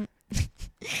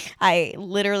I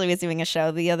literally was doing a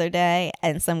show the other day,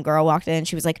 and some girl walked in and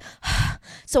she was like,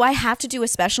 so I have to do a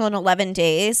special in 11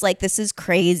 days? Like, this is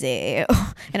crazy.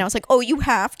 And I was like, oh, you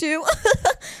have to?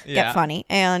 Get funny.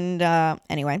 And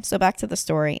anyway, so back to the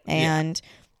story. And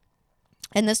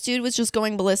this dude was just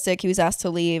going ballistic. He was asked to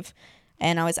leave,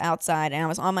 and I was outside, and I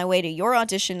was on my way to your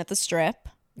audition at the Strip.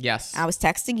 Yes. I was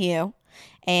texting you,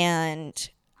 and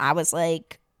I was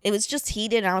like, it was just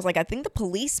heated, and I was like, I think the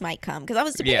police might come, because I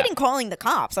was debating calling the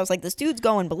cops. I was like, this dude's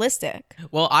going ballistic.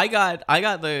 Well, I got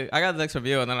the next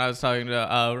review, and then I was talking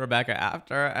to Rebecca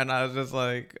after, and I was just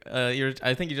like,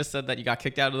 I think you just said that you got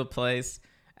kicked out of the place,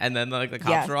 and then like the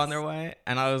cops were on their way,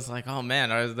 and I was like, oh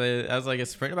man, I was like,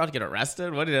 is Sabrina about to get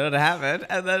arrested? What happened?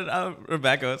 And then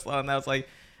Rebecca was slow, and I was like,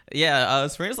 Yeah,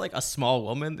 Sabrina's like a small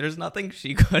woman. There's nothing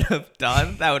she could have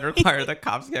done that would require the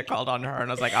cops to get called on her. And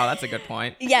I was like, oh, that's a good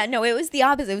point. Yeah, no, it was the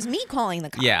opposite. It was me calling the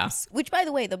cops. Yeah. Which, by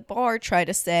the way, the bar tried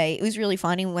to say, it was really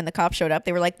funny when the cops showed up.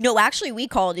 They were like, no, actually, we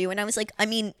called you. And I was like, I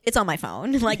mean, it's on my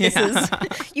phone. Like, this is,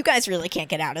 you guys really can't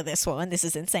get out of this one. This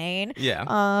is insane. Yeah.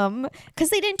 Because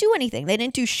they didn't do anything. They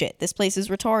didn't do shit. This place is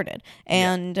retarded.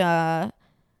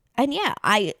 And yeah,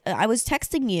 I was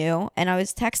texting you, and I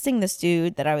was texting this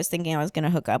dude that I was thinking I was going to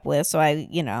hook up with. So I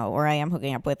am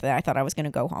hooking up with that I thought I was going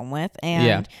to go home with.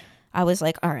 And I was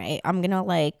like, all right, I'm going to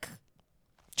like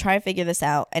try to figure this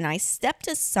out. And I stepped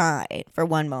aside for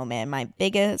one moment.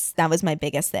 That was my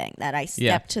biggest thing, that I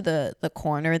stepped to the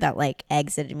corner that like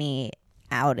exited me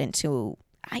out into,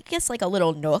 I guess, like a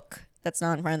little nook that's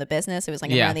not in front of the business. It was like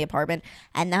in front of the apartment.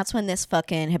 And that's when this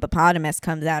fucking hippopotamus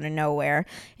comes out of nowhere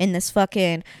in this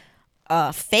fucking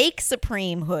fake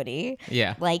Supreme hoodie.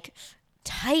 Yeah. Like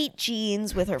tight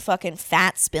jeans with her fucking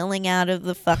fat spilling out of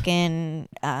the fucking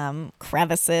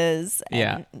crevices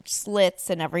and slits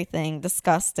and everything.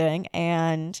 Disgusting.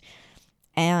 And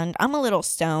I'm a little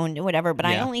stoned and whatever, but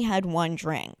I only had one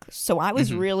drink. So I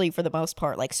was really, for the most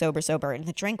part, like sober. And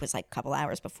the drink was like a couple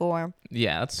hours before.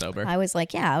 Yeah, that's sober. I was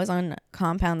like, I was on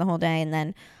compound the whole day. And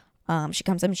then she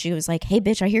comes up and she was like, hey,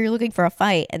 bitch, I hear you're looking for a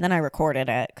fight. And then I recorded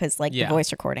it because like the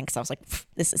voice recording, because I was like,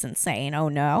 this is insane. Oh,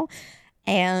 no.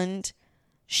 And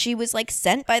she was like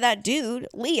sent by that dude,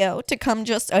 Leo, to come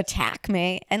just attack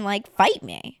me and like fight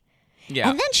me. Yeah.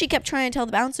 And then she kept trying to tell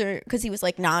the bouncer, because he was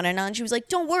like, nah. And she was like,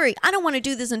 don't worry, I don't want to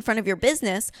do this in front of your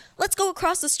business. Let's go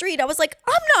across the street. I was like,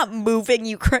 I'm not moving,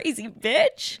 you crazy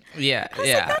bitch. Yeah. I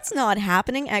was like, that's not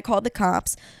happening. I called the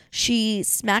cops. She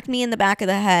smacked me in the back of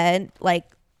the head, like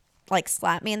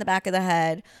slapped me in the back of the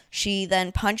head. She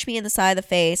then punched me in the side of the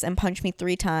face and punched me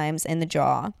 3 times in the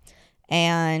jaw.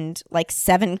 And like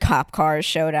 7 cop cars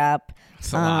showed up.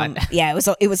 It's a lot. Yeah, it was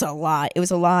a lot. It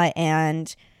was a lot.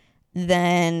 And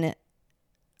then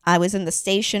I was in the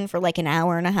station for like an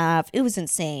hour and a half. It was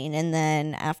insane. And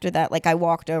then after that, like I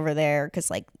walked over there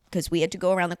because we had to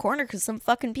go around the corner because some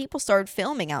fucking people started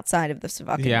filming outside of this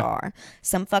fucking bar.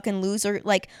 Some fucking loser,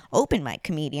 like open mic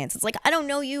comedians. It's like, I don't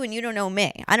know you and you don't know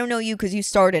me. I don't know you because you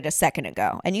started a second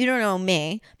ago. And you don't know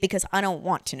me because I don't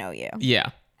want to know you. Yeah.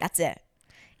 That's it.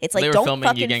 It's like, they were don't filming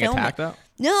fucking you getting film attacked it. though?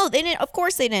 No, they didn't. Of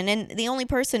course they didn't. And the only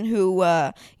person who,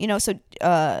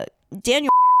 Daniel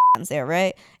there,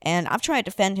 right? And I've tried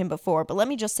to defend him before, but let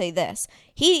me just say this.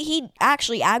 He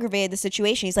actually aggravated the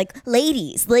situation. He's like,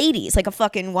 ladies, like a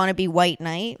fucking wannabe white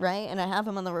knight, right? And I have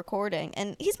him on the recording.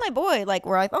 And he's my boy, like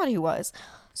where I thought he was.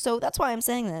 So that's why I'm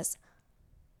saying this.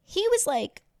 He was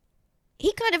like,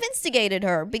 he kind of instigated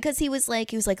her because he was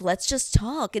like, let's just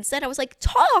talk. Instead, I was like,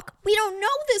 talk? We don't know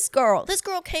this girl. This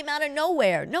girl came out of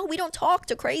nowhere. No, we don't talk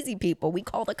to crazy people. We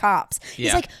call the cops. Yeah.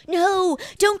 He's like, no,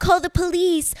 don't call the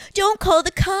police. Don't call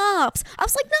the cops. I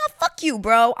was like, no, fuck you,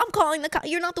 bro. I'm calling the cops.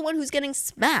 You're not the one who's getting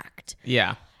smacked.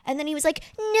 Yeah. And then he was like,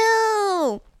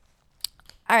 no.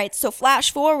 All right, so flash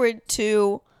forward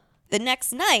to the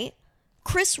next night.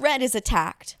 Chris Red is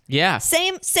attacked. Yeah.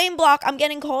 Same block. I'm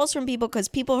getting calls from people because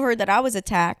people heard that I was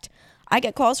attacked. I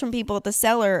get calls from people at the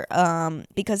cellar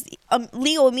because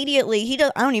Leo immediately,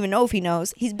 I don't even know if he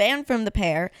knows. He's banned from the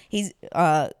pair. He's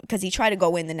because he tried to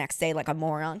go in the next day like a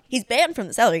moron. He's banned from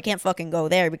the cellar. He can't fucking go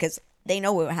there because they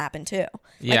know what happened too.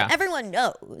 Yeah. Like, everyone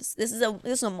knows. This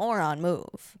is a moron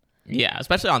move. Yeah,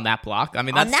 especially on that block. I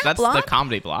mean, that's the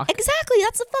comedy block. Exactly,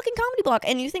 that's the fucking comedy block.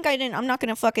 And you think I'm not going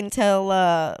to fucking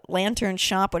tell Lantern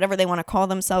Shop, whatever they want to call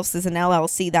themselves as an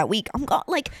LLC that week.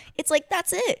 It's like,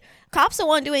 that's it. Cops don't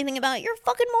want to do anything about it. You're a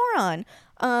fucking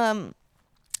moron.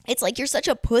 It's like, you're such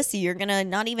a pussy. You're going to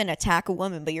not even attack a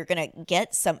woman, but you're going to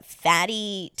get some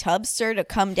fatty tubster to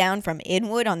come down from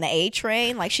Inwood on the A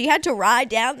train. Like, she had to ride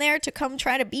down there to come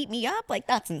try to beat me up. Like,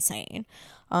 that's insane.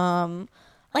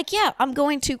 Like, yeah, I'm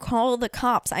going to call the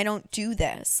cops. I don't do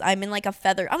this. I'm in like a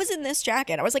feather. I was in this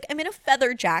jacket. I was like, I'm in a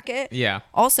feather jacket. Yeah.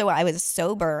 Also, I was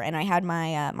sober and I had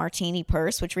my martini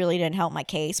purse, which really didn't help my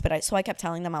case. But so I kept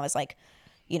telling them, I was like,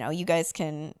 you guys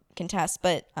can test,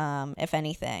 but if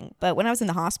anything. But when I was in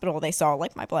the hospital, they saw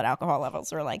like my blood alcohol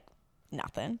levels were like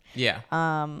nothing. Yeah.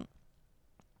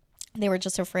 They were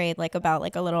just afraid like about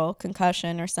like a little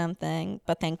concussion or something.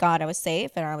 But thank God I was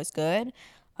safe and I was good.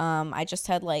 I just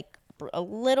had like a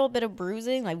little bit of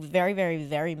bruising, like very, very,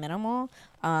 very minimal,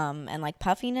 and like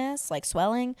puffiness, like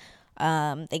swelling.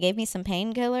 They gave me some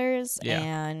painkillers,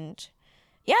 and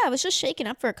I was just shaken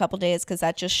up for a couple days because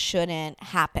that just shouldn't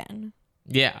happen.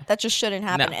 Yeah, that just shouldn't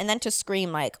happen. No. And then to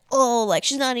scream like, oh, like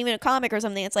she's not even a comic or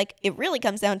something. It's like, it really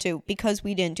comes down to, because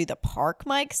we didn't do the park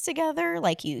mics together,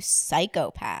 like, you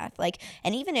psychopath. Like,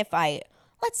 and even if I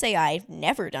let's say I've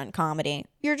never done comedy.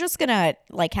 You're just gonna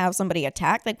like have somebody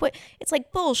attack? Like what? It's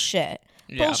like bullshit.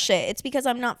 Yeah. Bullshit. It's because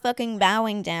I'm not fucking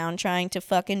bowing down trying to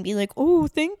fucking be like, oh,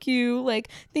 thank you. Like,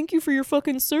 thank you for your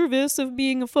fucking service of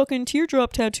being a fucking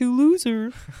teardrop tattoo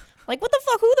loser. Like, what the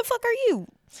fuck? Who the fuck are you?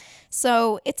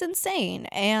 So it's insane.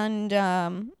 And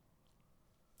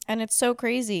it's so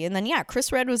crazy. And then, yeah,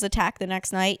 Chris Redd was attacked the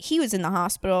next night. He was in the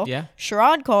hospital. Yeah.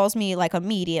 Sherrod calls me, like,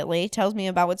 immediately, tells me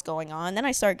about what's going on. Then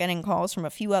I start getting calls from a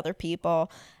few other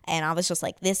people. And I was just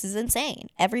like, this is insane.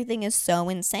 Everything is so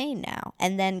insane now.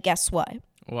 And then guess what?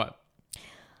 What?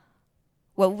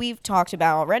 What we've talked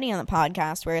about already on the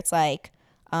podcast, where it's like,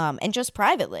 and just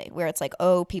privately, where it's like,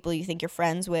 oh, people you think you're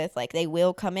friends with, like, they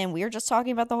will come in. We were just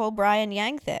talking about the whole Brian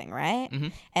Yang thing, right? Mm-hmm.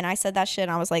 And I said that shit,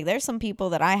 and I was like, there's some people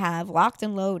that I have locked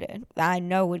and loaded that I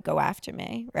know would go after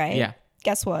me, right? Yeah.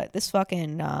 Guess what? This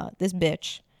fucking, this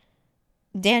bitch,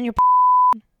 Daniel,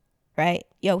 right?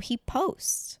 Yo, he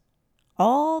posts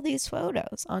all these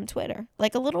photos on Twitter,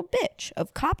 like a little bitch,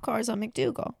 of cop cars on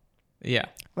McDougal. Yeah.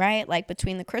 Right? Like,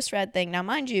 between the Chris Redd thing. Now,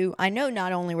 mind you, I know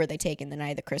not only were they taken the night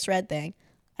of the Chris Redd thing,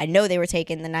 I know they were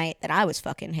taken the night that I was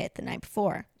fucking hit the night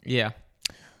before. Yeah.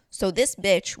 So this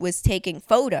bitch was taking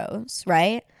photos,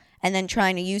 right? And then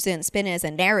trying to use it and spin it as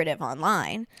a narrative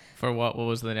online. For what? What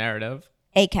was the narrative?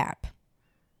 ACAP.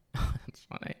 That's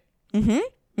funny.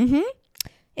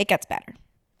 It gets better.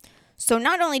 So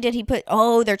not only did he put,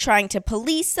 oh, they're trying to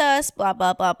police us, blah,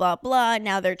 blah, blah, blah, blah.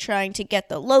 Now they're trying to get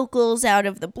the locals out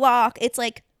of the block. It's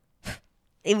like,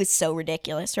 it was so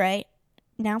ridiculous, right?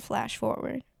 Now flash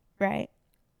forward, right?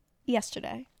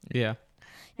 Yesterday. Yeah.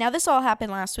 Now this all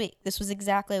happened last week. This was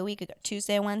exactly a week ago,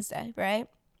 Tuesday and Wednesday, right?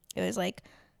 It was like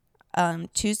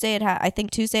Tuesday. I think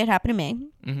Tuesday it happened to me.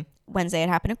 Mm-hmm. Wednesday it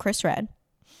happened to Chris Redd.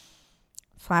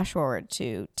 Flash forward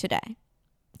to today.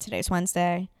 Today's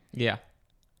Wednesday. Yeah.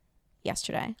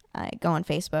 Yesterday, I go on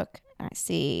Facebook and I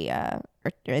see or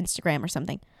Instagram or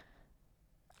something.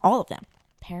 All of them.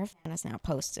 Paraffin has now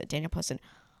posted. Daniel posted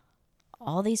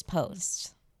all these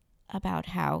posts about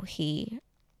how he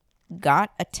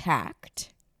got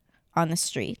attacked on the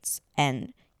streets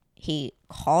and he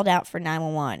called out for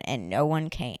 911 and no one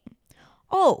came.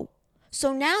 Oh,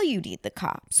 so now you need the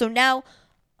cops. So now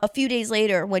a few days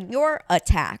later when you're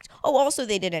attacked, oh, also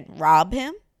they didn't rob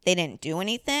him. They didn't do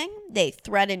anything. They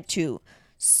threatened to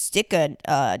stick a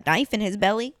knife in his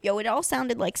belly. Yo, it all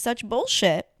sounded like such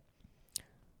bullshit.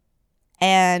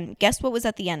 And guess what was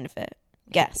at the end of it?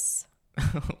 Guess.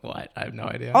 What? I have no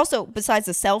idea. Also, besides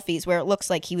the selfies where it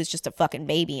looks like he was just a fucking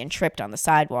baby and tripped on the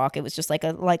sidewalk, it was just like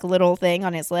a little thing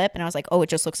on his lip. And I was like, oh, it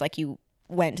just looks like you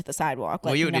went to the sidewalk.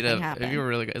 Like, well, you would need if you were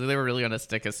really good, if they were really going to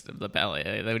stick us to the belly,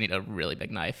 they would need a really big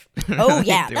knife. Oh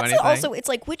yeah, that's also, it's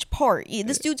like, which part?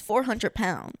 This dude's 400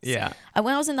 pounds. Yeah.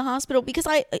 When I was in the hospital, because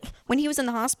when he was in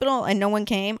the hospital and no one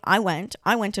came, I went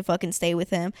to fucking stay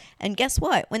with him. And guess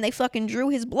what? When they fucking drew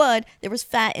his blood, there was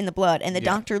fat in the blood, and the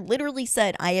doctor literally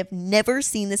said, I have never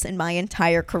seen this in my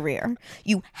entire career.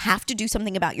 You have to do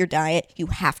something about your diet. You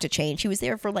have to change. He was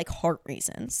there for like heart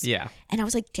reasons. Yeah. And I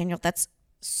was like, Daniel, that's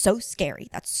so scary.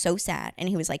 That's so sad. And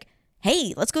he was like,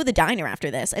 hey, let's go to the diner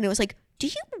after this. And it was like, do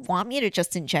you want me to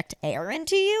just inject air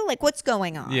into you? Like, what's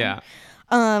going on? Yeah.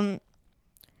 So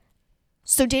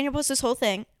Daniel posts this whole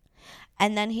thing.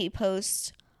 And then he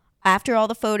posts, after all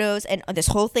the photos and this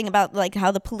whole thing about like how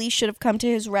the police should have come to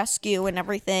his rescue and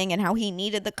everything and how he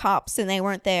needed the cops and they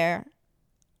weren't there.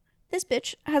 This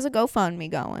bitch has a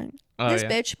GoFundMe going. This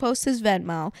bitch posts his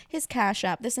Venmo, his Cash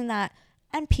App, this and that.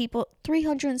 And people,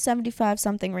 375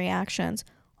 something reactions.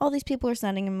 All these people are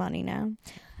sending him money now.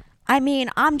 I mean,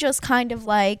 I'm just kind of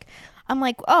like,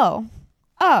 oh.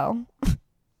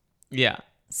 Yeah.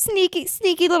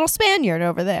 Sneaky little Spaniard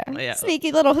over there. Yeah.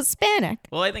 Sneaky little Hispanic.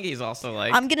 Well, I think he's also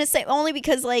like, I'm going to say only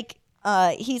because like,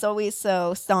 he's always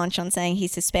so staunch on saying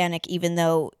he's Hispanic, even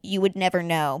though you would never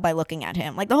know by looking at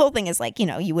him. Like, the whole thing is like,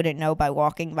 you wouldn't know by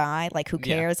walking by. Like, who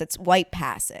cares? Yeah. It's white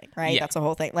passing, right? Yeah. That's the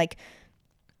whole thing. Like,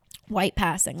 white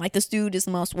passing. Like, this dude is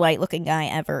the most white looking guy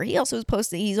ever. He also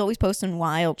he's always posting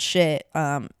wild shit.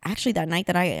 Actually, that night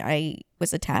that I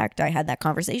was attacked, I had that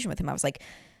conversation with him. I was like,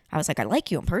 I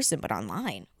like you in person, but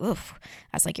online, oof.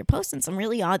 I was like, you're posting some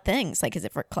really odd things. Like, is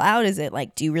it for clout? Is it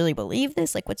like, do you really believe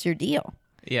this? Like, what's your deal?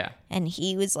 Yeah. And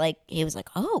he was like,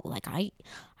 oh, like I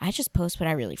just post what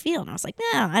I really feel. And I was like,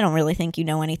 no, I don't really think you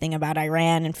know anything about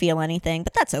Iran and feel anything,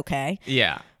 but that's okay.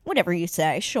 Yeah. Whatever you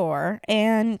say, sure.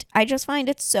 And I just find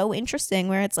it so interesting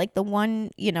where it's like the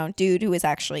one, dude who was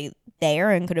actually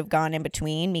there and could have gone in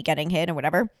between me getting hit or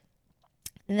whatever,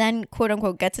 then quote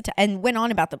unquote gets it and went on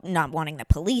about the not wanting the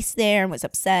police there and was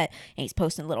upset. And he's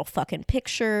posting little fucking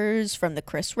pictures from the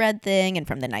Chris Redd thing and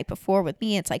from the night before with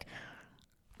me. It's like,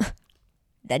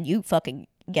 then you fucking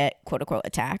get quote unquote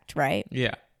attacked, right?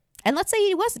 Yeah. And let's say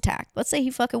he was attacked. Let's say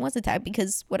he fucking was attacked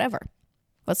because whatever.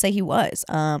 Let's say he was.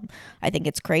 I think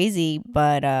it's crazy,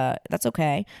 but that's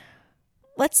okay.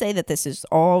 Let's say that this is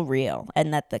all real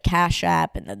and that the Cash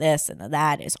App and the this and the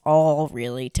that is all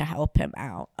really to help him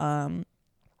out.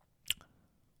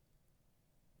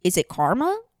 Is it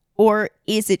karma or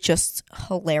is it just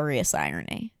hilarious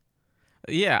irony?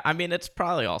 Yeah, I mean, it's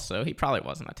probably also, he probably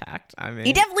wasn't attacked. I mean,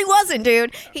 he definitely wasn't,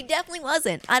 dude. He definitely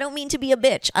wasn't. I don't mean to be a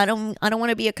bitch. I don't want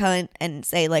to be a cunt and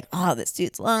say like, oh, this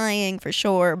dude's lying for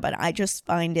sure. But I just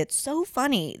find it so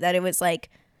funny that it was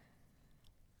like,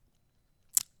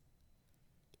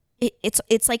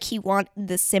 it's like he wanted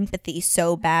the sympathy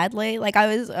so badly. Like I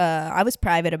was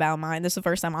private about mine. This is the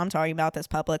first time I'm talking about this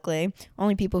publicly.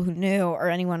 Only people who knew or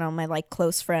anyone on my like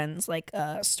close friends like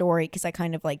story, because I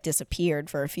kind of like disappeared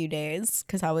for a few days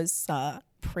because I was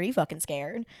pretty fucking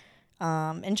scared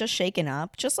and just shaken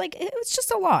up. Just like it was just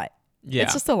a lot. Yeah,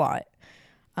 it's just a lot.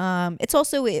 It's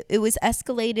also it was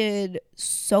escalated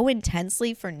so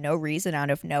intensely for no reason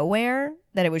out of nowhere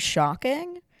that it was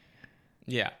shocking.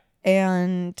 Yeah.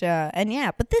 And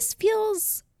yeah, but this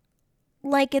feels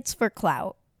like it's for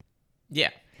clout.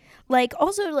 Yeah. Like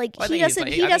also like he is a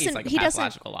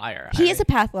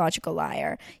pathological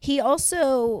liar. He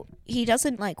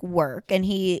doesn't like work, and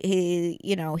he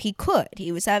you know, he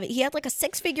had like a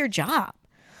 6-figure job.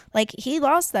 Like he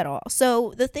lost that all.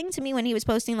 So the thing to me when he was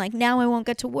posting like, now I won't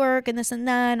get to work and this and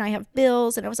that and I have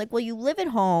bills, and I was like, well, you live at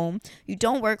home, you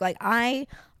don't work. Like I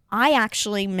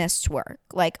actually missed work.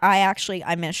 Like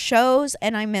I missed shows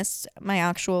and I missed my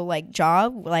actual like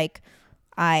job. Like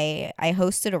I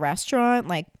hosted a restaurant.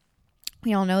 Like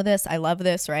we all know this. I love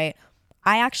this, right?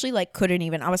 I actually like couldn't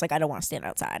even, I was like, I don't want to stand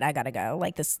outside. I gotta go.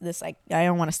 Like this like, I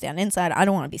don't want to stand inside. I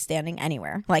don't want to be standing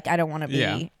anywhere. Like I don't want to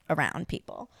be around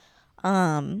people.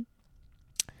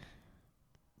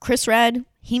 Chris Redd,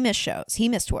 he missed shows. He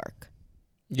missed work.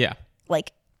 Yeah.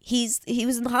 Like he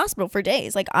was in the hospital for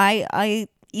days. Like I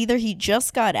either he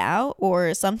just got out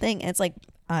or something. It's like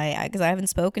because I haven't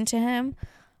spoken to him,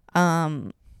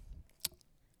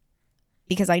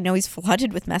 because I know he's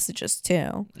flooded with messages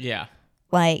too. Yeah,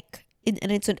 like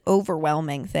and it's an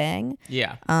overwhelming thing.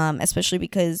 Yeah, especially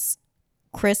because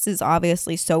Chris is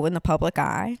obviously so in the public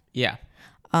eye. Yeah,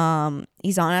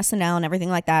 he's on SNL and everything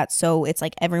like that. So it's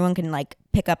like everyone can like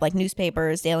pick up like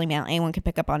newspapers, Daily Mail. Anyone can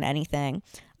pick up on anything.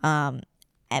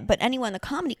 But anyone in the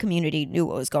comedy community knew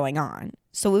what was going on.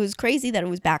 So it was crazy that it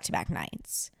was back-to-back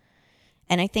nights.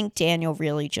 And I think Daniel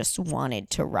really just wanted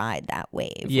to ride that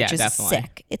wave, which is definitely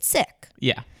sick. It's sick.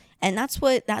 Yeah. And that's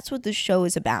what the show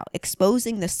is about,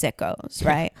 exposing the sickos,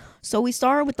 right? So we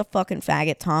started with the fucking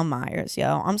faggot Tom Myers,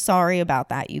 yo. I'm sorry about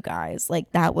that, you guys. Like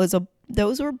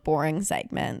those were boring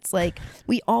segments. Like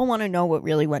we all want to know what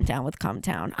really went down with Come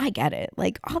Town. I get it.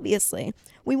 Like obviously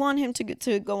we want him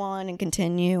to go on and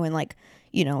continue, and like,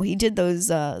 you know, he did those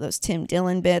Tim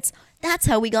Dillon bits. That's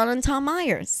how we got on Tom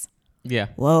Myers. Yeah.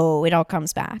 Whoa, it all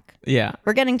comes back. Yeah.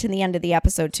 We're getting to the end of the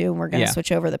episode too, and we're gonna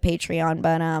switch over the Patreon.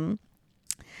 But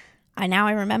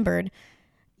I remembered.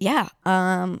 Yeah.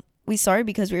 We started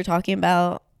because we were talking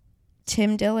about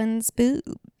Tim Dillon's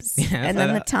boobs. Yeah, and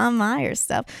then the Tom Myers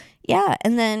stuff. Yeah.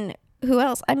 And then who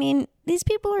else? I mean, these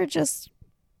people are just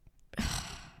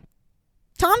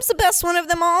Tom's the best one of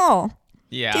them all.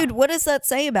 Yeah. Dude, what does that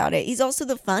say about it? He's also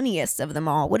the funniest of them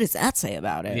all. What does that say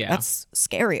about it? Yeah. That's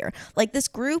scarier. Like this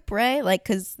group, right? Like,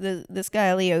 because this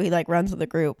guy, Leo, he like runs the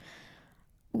group.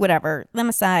 Whatever. Them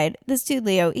aside. This dude,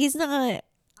 Leo, he's not,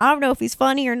 I don't know if he's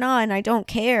funny or not, and I don't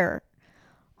care.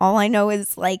 All I know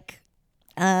is like,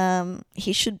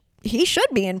 he should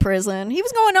be in prison. He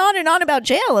was going on and on about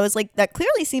jail. I was like, that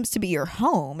clearly seems to be your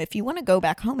home. If you want to go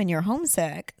back home and you're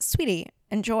homesick, sweetie,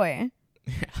 enjoy.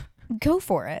 Yeah. Go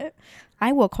for it.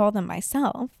 I will call them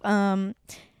myself. ACAB.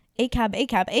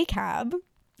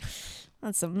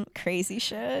 That's some crazy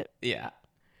shit. Yeah.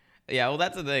 Yeah, well,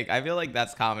 that's the thing. I feel like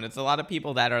that's common. It's a lot of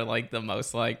people that are like the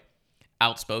most like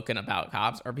outspoken about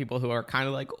cops are people who are kind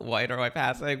of like white or white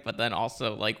passing, but then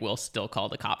also like will still call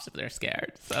the cops if they're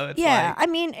scared. So it's like, I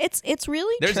mean, it's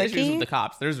really there's tricky. issues with the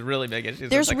cops. There's really big issues.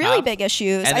 There's with the really cops. Big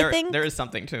issues. And I think there is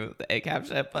something to the ACAB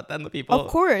shit, but then the people. Of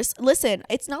course, listen.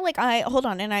 It's not like hold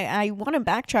on, and I want to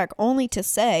backtrack only to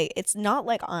say it's not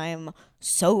like I'm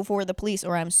so for the police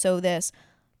or I'm so this.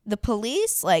 The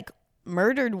police like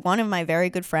murdered one of my very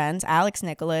good friends, Alex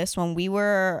Nicholas, when we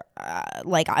were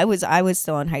like I was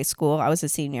still in high school. I was a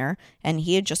senior and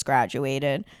he had just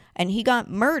graduated, and he got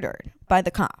murdered by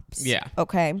the cops. Yeah.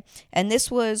 Okay. And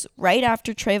this was right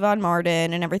after Trayvon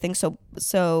Martin and everything. So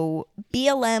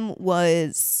BLM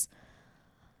was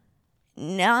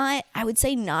I would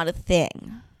say not a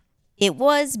thing. It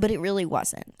was, but it really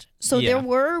wasn't. So there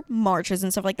were marches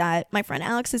and stuff like that. My friend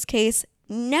Alex's case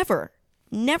never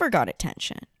got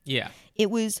attention. Yeah.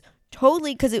 It was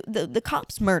totally because the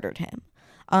cops murdered him.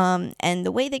 And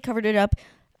the way they covered it up,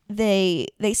 they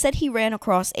said he ran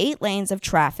across 8 lanes of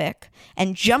traffic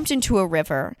and jumped into a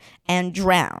river and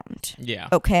drowned. Yeah.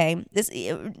 Okay. This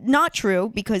not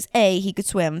true because A, he could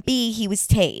swim. B, he was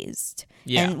tased.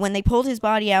 Yeah. And when they pulled his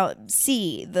body out,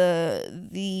 C,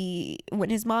 when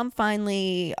his mom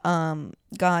finally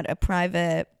got a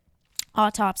private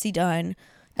autopsy done,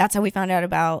 that's how we found out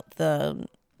about the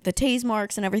tase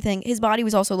marks and everything. His body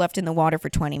was also left in the water for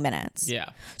 20 minutes. Yeah.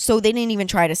 So they didn't even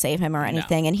try to save him or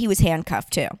anything, and he was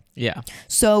handcuffed too. Yeah.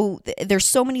 So there's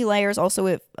so many layers. Also,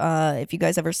 if you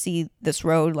guys ever see this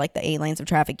road, like the 8 lanes of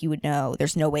traffic, you would know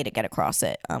there's no way to get across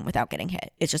it without getting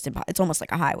hit. It's just it's almost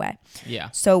like a highway. Yeah.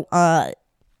 So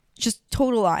just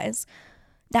total lies.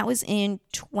 That was in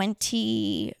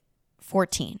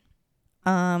 2014.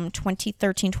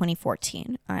 2013,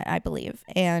 2014, I believe.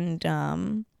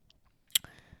 And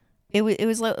it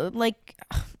was like,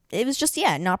 it was just,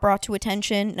 not brought to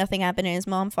attention. Nothing happened, and his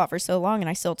mom fought for so long, and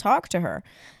I still talk to her.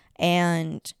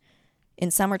 And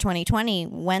in summer 2020,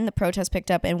 when the protest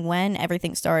picked up and when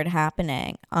everything started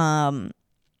happening, I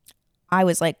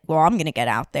was like, well, I'm going to get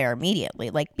out there immediately.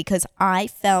 Like, because I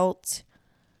felt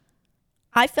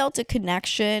a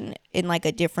connection in like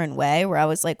a different way where I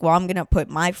was like, well, I'm going to put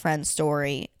my friend's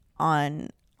story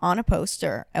on a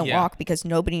poster and walk because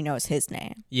nobody knows his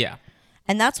name. Yeah.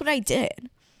 And that's what I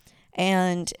did.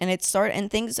 And it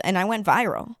started, and I went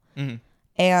viral. Mm-hmm.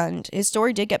 And his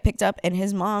story did get picked up, and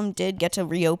his mom did get to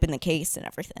reopen the case and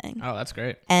everything. Oh, that's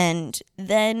great. And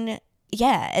then,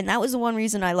 and that was the one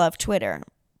reason I love Twitter.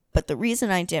 But the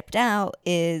reason I dipped out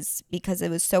is because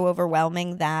it was so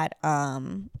overwhelming that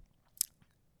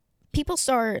people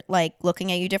start like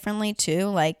looking at you differently too.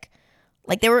 Like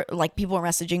they were like, people were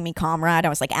messaging me comrade. I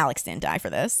was like, Alex didn't die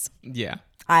for this. Yeah.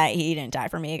 He didn't die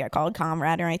for me. I got called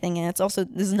comrade or anything. And it's also,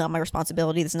 this is not my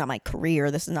responsibility. This is not my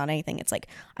career. This is not anything. It's like,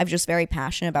 I'm just very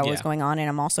passionate about what's going on. And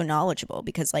I'm also knowledgeable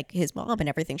because like his mom and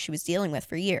everything she was dealing with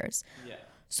for years. Yeah.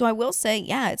 So I will say,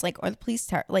 it's like, are the police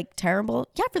terrible?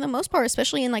 Yeah, for the most part,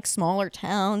 especially in like smaller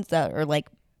towns that are like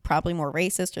probably more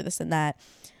racist or this and that.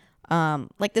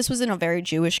 Like this was in a very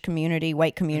Jewish community,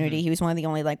 white community. Mm-hmm. He was one of the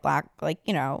only like black, like,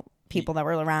 people that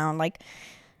were around, like,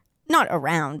 not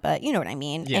around, but you know what I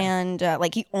mean. Yeah. And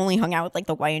like he only hung out with like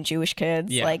the white and Jewish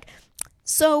kids. Yeah. Like,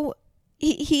 so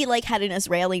he like had an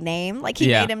Israeli name. Like he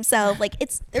made himself like,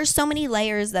 there's so many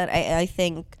layers that I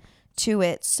think to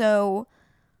it. So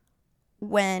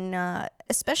when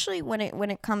especially when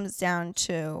it comes down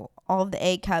to all of the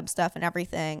ACAB stuff and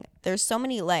everything, there's so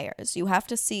many layers. You have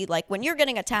to see like when you're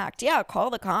getting attacked, call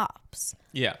the cops.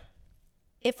 Yeah.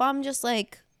 If I'm just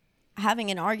like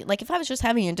having an argument, like if I was just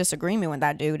having a disagreement with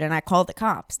that dude and I called the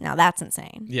cops, now that's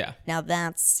insane. Yeah. Now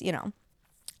that's,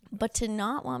 but to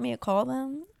not want me to call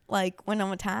them like when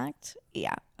I'm attacked,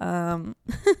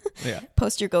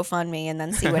 post your GoFundMe and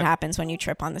then see what happens when you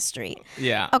trip on the street.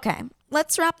 Yeah. Okay,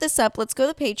 let's wrap this up. Let's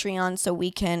go to Patreon so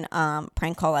we can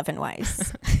prank call Evan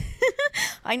Weiss.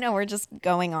 I know we're just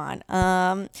going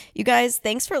on. You guys,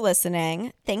 thanks for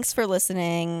listening.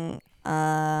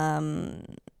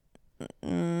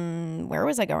 Where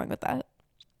was I going with that?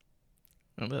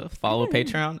 Follow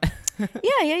Patreon.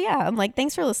 Yeah. I'm like,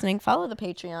 thanks for listening. Follow the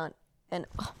Patreon. And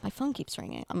my phone keeps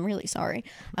ringing. I'm really sorry.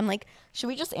 I'm like, should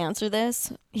we just answer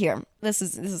this? Here, this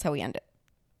is how we end it.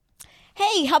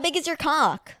 Hey, how big is your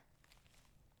cock?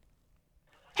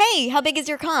 Hey, how big is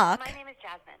your cock? My name is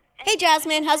Jasmine. Hey,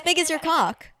 Jasmine, how big is your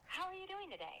cock? How are you doing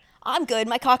today? I'm good.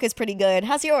 My cock is pretty good.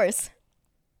 How's yours?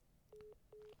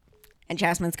 And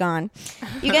Jasmine's gone.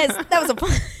 You guys, that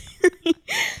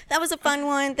was a fun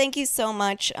one. Thank you so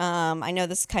much. I know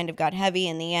this kind of got heavy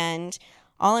in the end.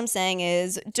 All I'm saying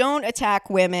is don't attack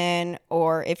women,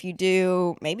 or if you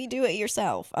do, maybe do it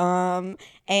yourself. And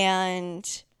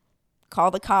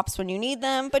call the cops when you need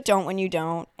them, but don't when you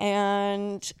don't.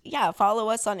 And follow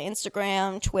us on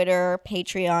Instagram, Twitter,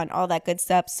 Patreon, all that good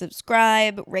stuff.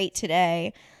 Subscribe, rate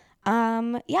today.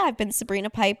 I've been Sabrina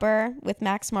Piper with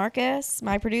Max Marcus,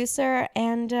 my producer,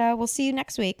 and we'll see you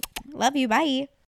next week. Love you. Bye.